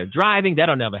while they're driving,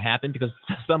 that'll never happen because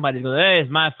somebody goes, hey,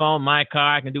 it's my phone, my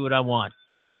car, I can do what I want,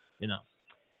 And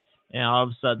all of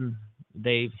a sudden,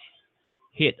 they've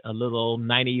hit a little old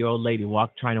 90-year-old lady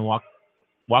trying to walk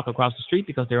across the street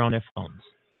because they're on their phones.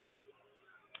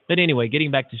 But anyway,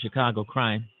 getting back to Chicago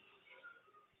crime,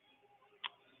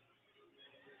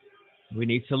 we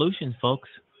need solutions, folks.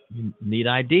 We need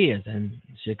ideas, and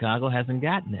Chicago hasn't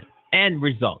gotten it. And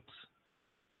results.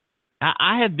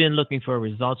 I have been looking for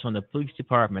results from the police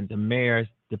department, the mayor's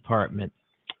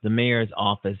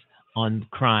office on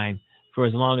crime for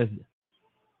as long as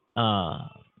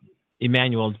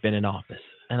Emanuel's been in office,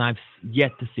 and I've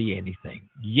yet to see anything.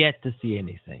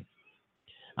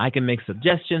 I can make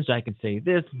suggestions. I can say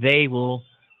this. They will,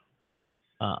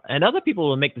 and other people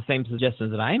will make the same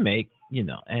suggestions that I make,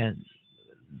 and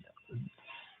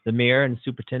the mayor and the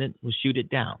superintendent will shoot it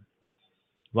down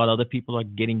while other people are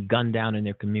getting gunned down in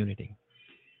their community.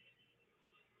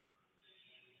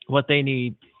 What they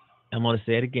need, I'm going to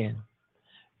say it again,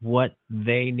 what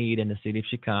they need in the city of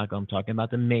Chicago, I'm talking about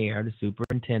the mayor, the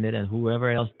superintendent, and whoever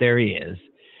else there is,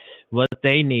 what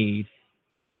they need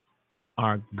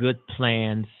are good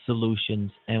plans,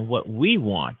 solutions, and what we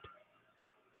want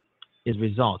is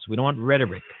results. We don't want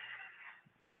rhetoric.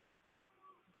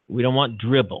 We don't want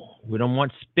dribble. We don't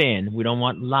want spin. We don't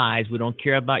want lies. We don't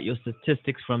care about your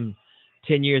statistics from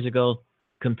 10 years ago,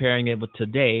 comparing it with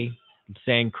today,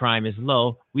 saying crime is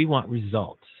low. We want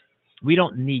results. We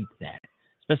don't need that,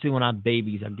 especially when our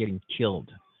babies are getting killed.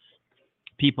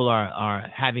 People are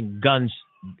having gun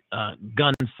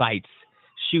fights,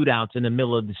 shootouts in the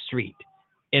middle of the street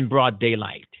in broad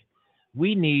daylight.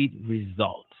 We need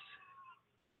results.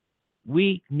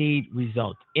 We need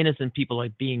results. Innocent people are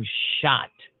being shot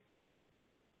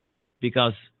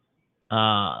because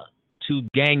two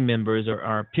gang members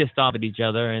are pissed off at each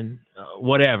other and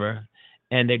whatever,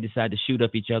 and they decide to shoot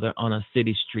up each other on a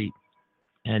city street,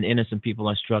 and innocent people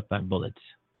are struck by bullets.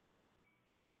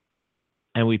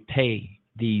 And we pay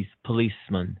these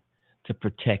policemen to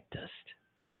protect us.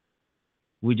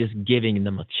 We're just giving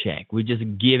them a check. We're just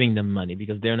giving them money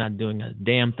because they're not doing a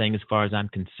damn thing as far as I'm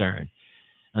concerned.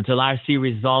 Until I see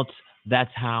results,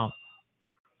 that's how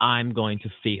I'm going to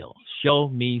feel. Show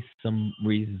me some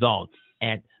results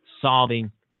at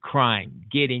solving crime,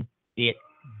 getting it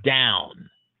down.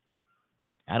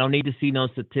 I don't need to see no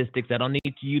statistics. I don't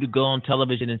need you to go on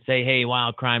television and say, hey,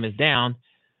 wow, crime is down.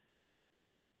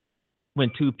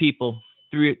 When three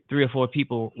or four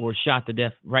people were shot to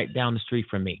death right down the street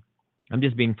from me. I'm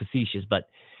just being facetious, but,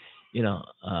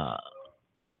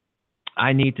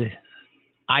 I need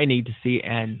to see,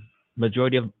 and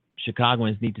majority of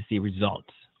Chicagoans need to see results.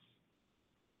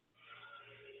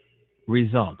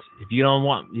 Results. If you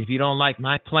don't like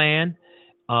my plan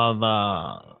of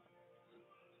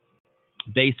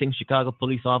basing Chicago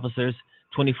police officers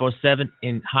 24/7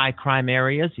 in high crime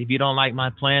areas, if you don't like my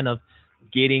plan of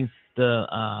getting the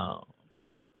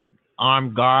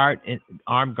armed guard in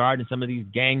some of these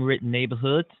gang-ridden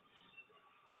neighborhoods,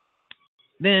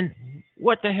 then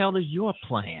what the hell is your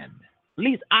plan? At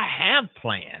least I have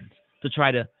plans to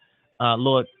try to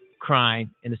lower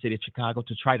crime in the city of Chicago,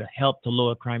 to try to help to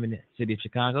lower crime in the city of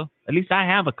Chicago. At least I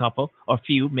have a couple, or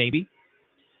few maybe.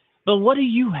 But what do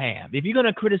you have? If you're going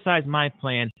to criticize my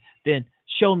plan, then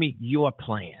show me your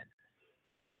plan.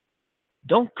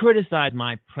 Don't criticize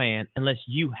my plan unless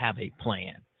you have a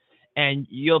plan. And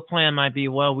your plan might be,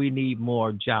 well, we need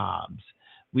more jobs.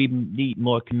 We need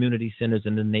more community centers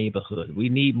in the neighborhood. We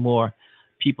need more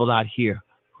people out here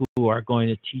who are going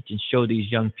to teach and show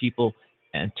these young people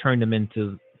and turn them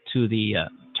into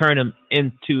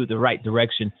the right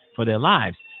direction for their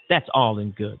lives. That's all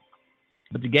in good.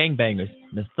 But the gangbangers,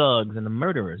 the thugs, and the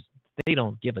murderers, they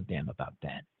don't give a damn about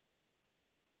that.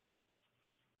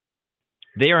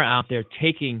 They are out there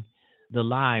taking the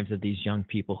lives of these young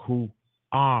people who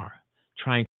are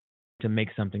trying to make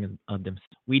something of themselves.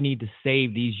 We need to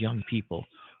save these young people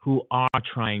who are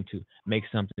trying to make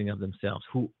something of themselves,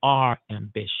 who are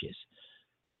ambitious,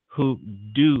 who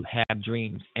do have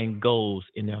dreams and goals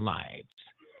in their lives.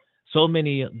 So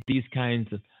many of these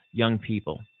kinds of young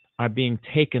people are being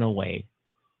taken away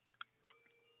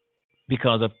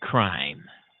because of crime,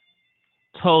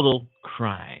 total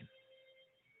crime,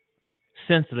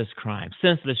 senseless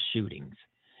shootings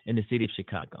in the city of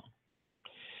Chicago.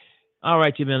 All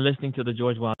right, you've been listening to the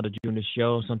George Wilder Jr.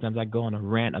 Show. Sometimes I go on a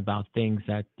rant about things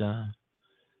that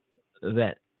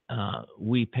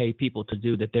we pay people to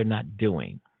do that they're not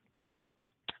doing.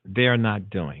 They're not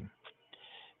doing.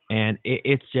 And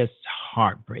it's just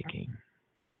heartbreaking.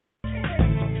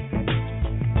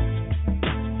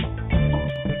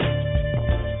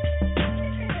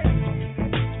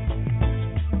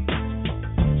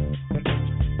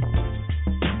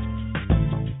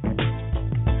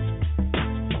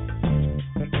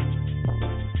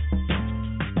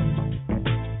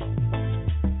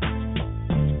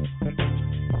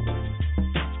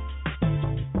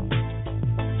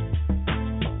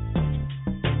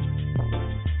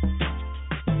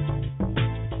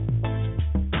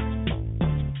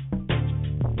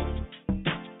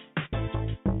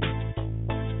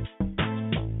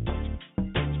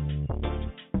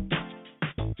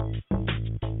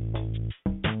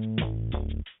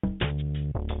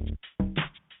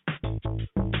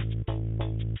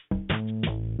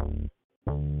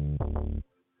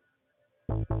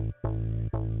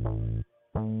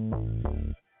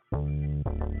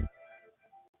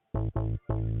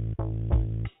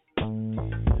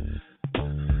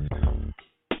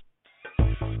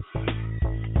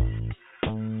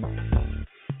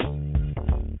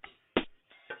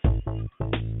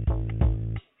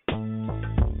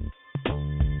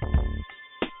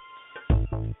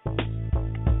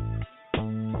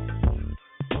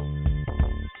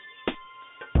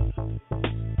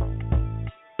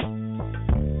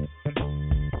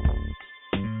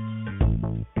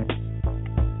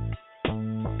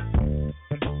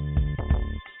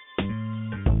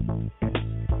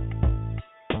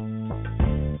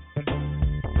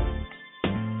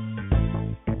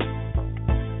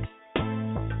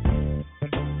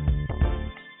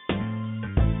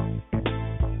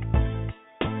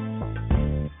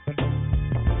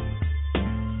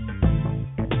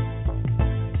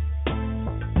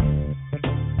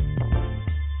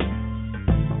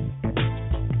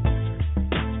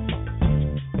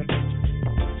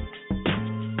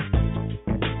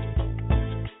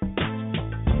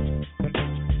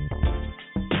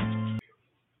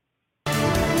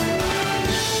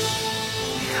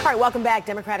 All right, welcome back.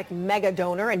 Democratic mega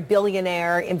donor and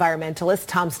billionaire environmentalist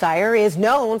Tom Steyer is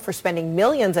known for spending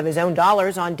millions of his own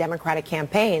dollars on Democratic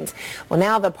campaigns. Well,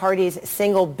 now the party's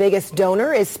single biggest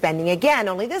donor is spending again,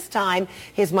 only this time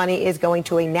his money is going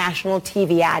to a national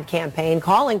TV ad campaign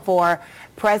calling for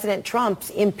President Trump's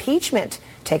impeachment.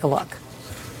 Take a look.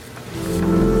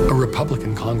 A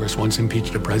Republican Congress once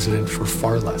impeached a president for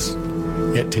far less.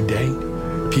 Yet today,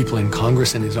 people in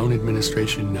Congress and his own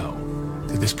administration know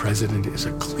that this president is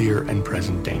a clear and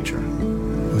present danger,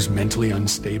 who's mentally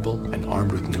unstable and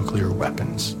armed with nuclear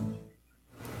weapons.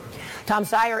 Tom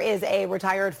Steyer is a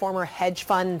retired former hedge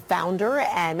fund founder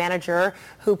and manager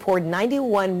who poured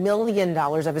 $91 million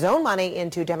of his own money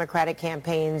into Democratic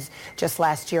campaigns just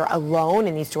last year alone,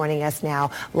 and he's joining us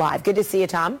now live. Good to see you,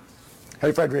 Tom.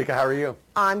 Hey, Frederica, how are you?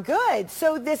 I'm good.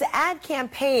 So this ad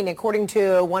campaign, according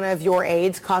to one of your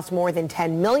aides, cost more than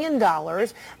 $10 million.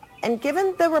 And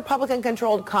given the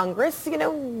Republican-controlled Congress,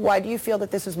 why do you feel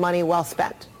that this is money well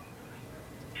spent?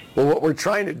 Well, what we're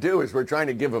trying to do is we're trying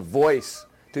to give a voice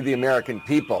to the American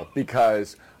people,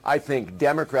 because I think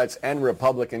Democrats and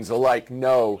Republicans alike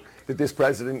know that this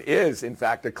president is, in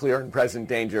fact, a clear and present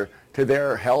danger to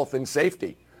their health and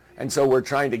safety. And so we're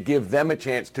trying to give them a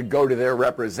chance to go to their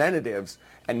representatives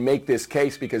and make this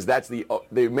case, because that's the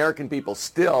American people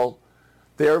still,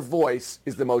 their voice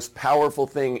is the most powerful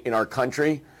thing in our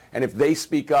country. And if they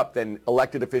speak up, then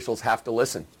elected officials have to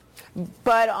listen.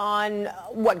 But on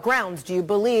what grounds do you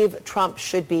believe Trump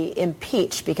should be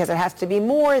impeached? Because it has to be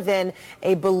more than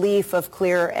a belief of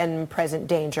clear and present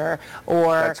danger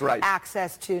or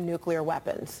access to nuclear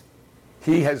weapons.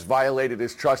 He has violated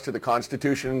his trust to the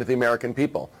Constitution and to the American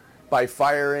people. By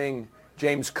firing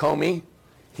James Comey,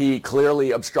 he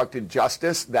clearly obstructed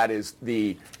justice. That is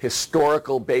the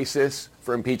historical basis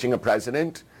for impeaching a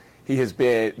president.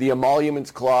 The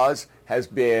emoluments clause has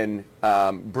been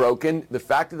broken. The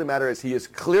fact of the matter is he has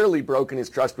clearly broken his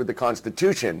trust with the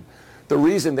Constitution. The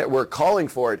reason that we're calling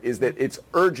for it is that it's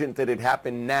urgent that it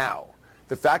happen now.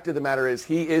 The fact of the matter is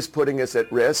he is putting us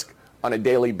at risk on a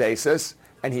daily basis.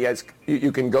 And he has, you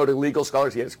can go to legal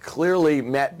scholars, he has clearly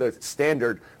met the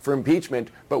standard for impeachment,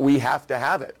 but we have to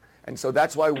have it. And so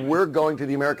that's why we're going to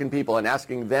the American people and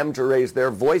asking them to raise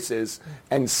their voices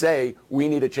and say, we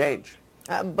need a change.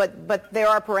 But there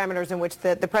are parameters in which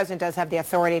the president does have the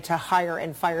authority to hire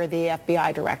and fire the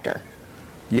FBI director.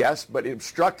 Yes, but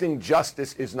obstructing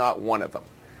justice is not one of them.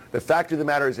 The fact of the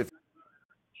matter is if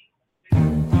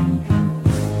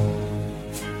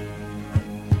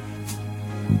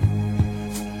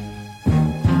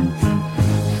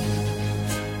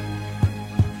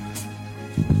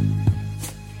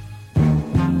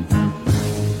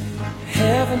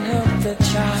Heaven help the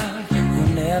child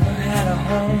who never had a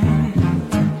home.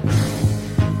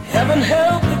 Heaven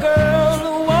help the girl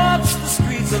who walks the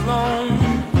streets alone.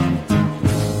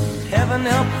 Heaven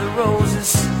help the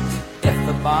roses if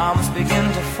the bombs begin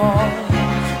to fall.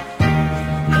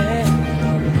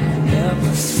 Heaven help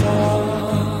us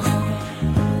all.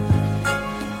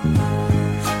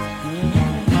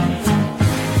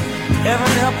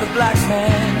 Heaven help the black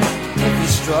man if he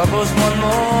struggles one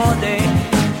more day.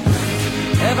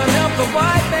 Heaven help the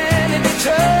white man if he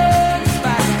turns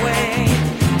back away.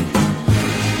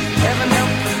 Heaven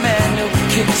help the man who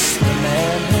kicks the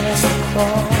man who has to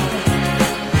crawl.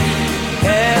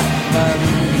 Heaven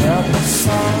help us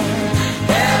all.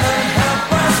 Heaven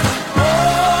help us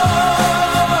all.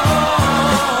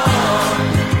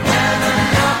 Heaven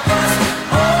help us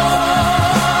all.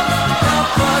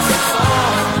 Help us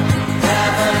all.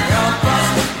 Heaven help us,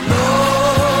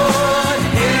 Lord,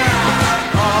 hear our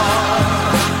call.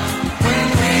 When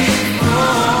we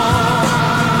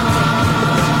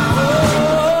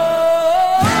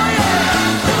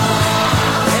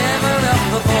Heaven help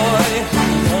the boy who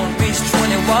won't reach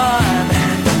 21.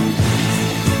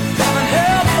 Heaven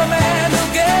help the man who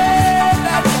gave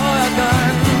that boy a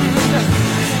gun.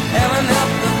 Heaven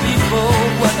help the people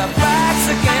with their backs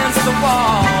against the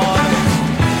wall.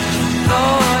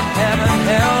 Lord, heaven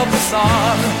help us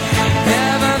all.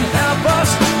 Heaven help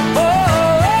us all.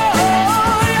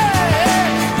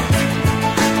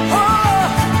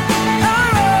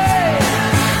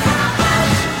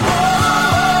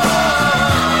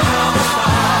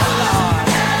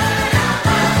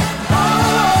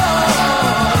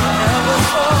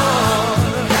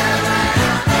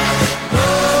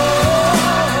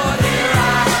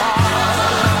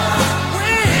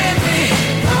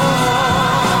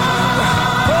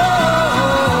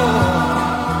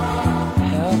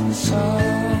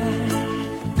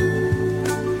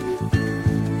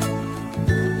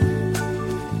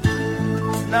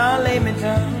 Now lay me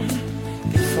down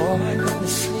before I go to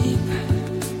sleep.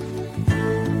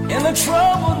 In the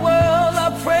troubled world, I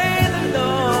pray the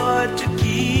Lord to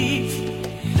keep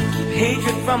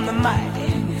hatred from the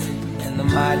mighty and the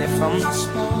mighty from the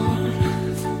small.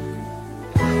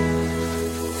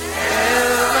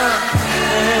 Heaven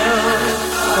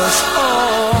help us all.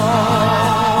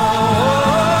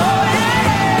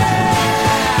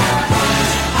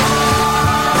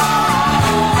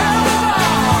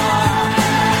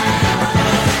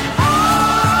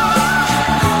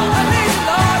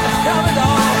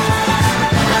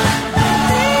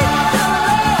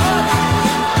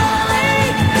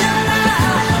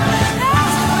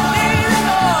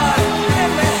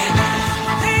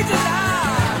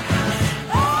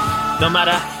 No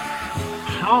matter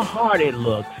how hard it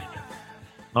looks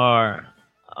or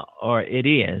it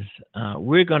is,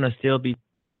 we're going to still be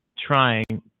trying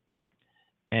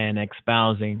and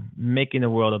espousing making the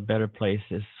world a better place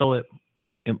is so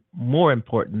more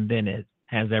important than it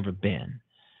has ever been,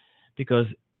 because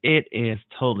it is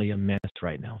totally a mess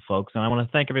right now, folks. And I want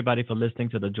to thank everybody for listening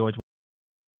to the George. It's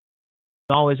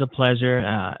always a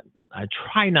pleasure. I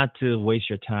try not to waste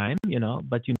your time, but you know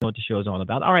what the show is all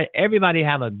about. All right, everybody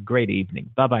have a great evening.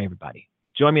 Bye-bye, everybody.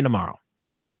 Join me tomorrow.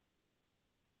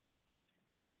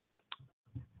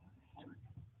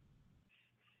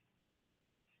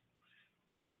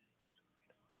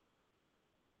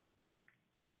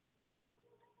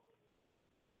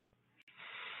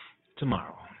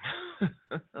 Tomorrow.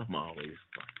 I'm always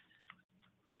fun.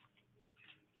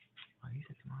 Why you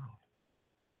said tomorrow?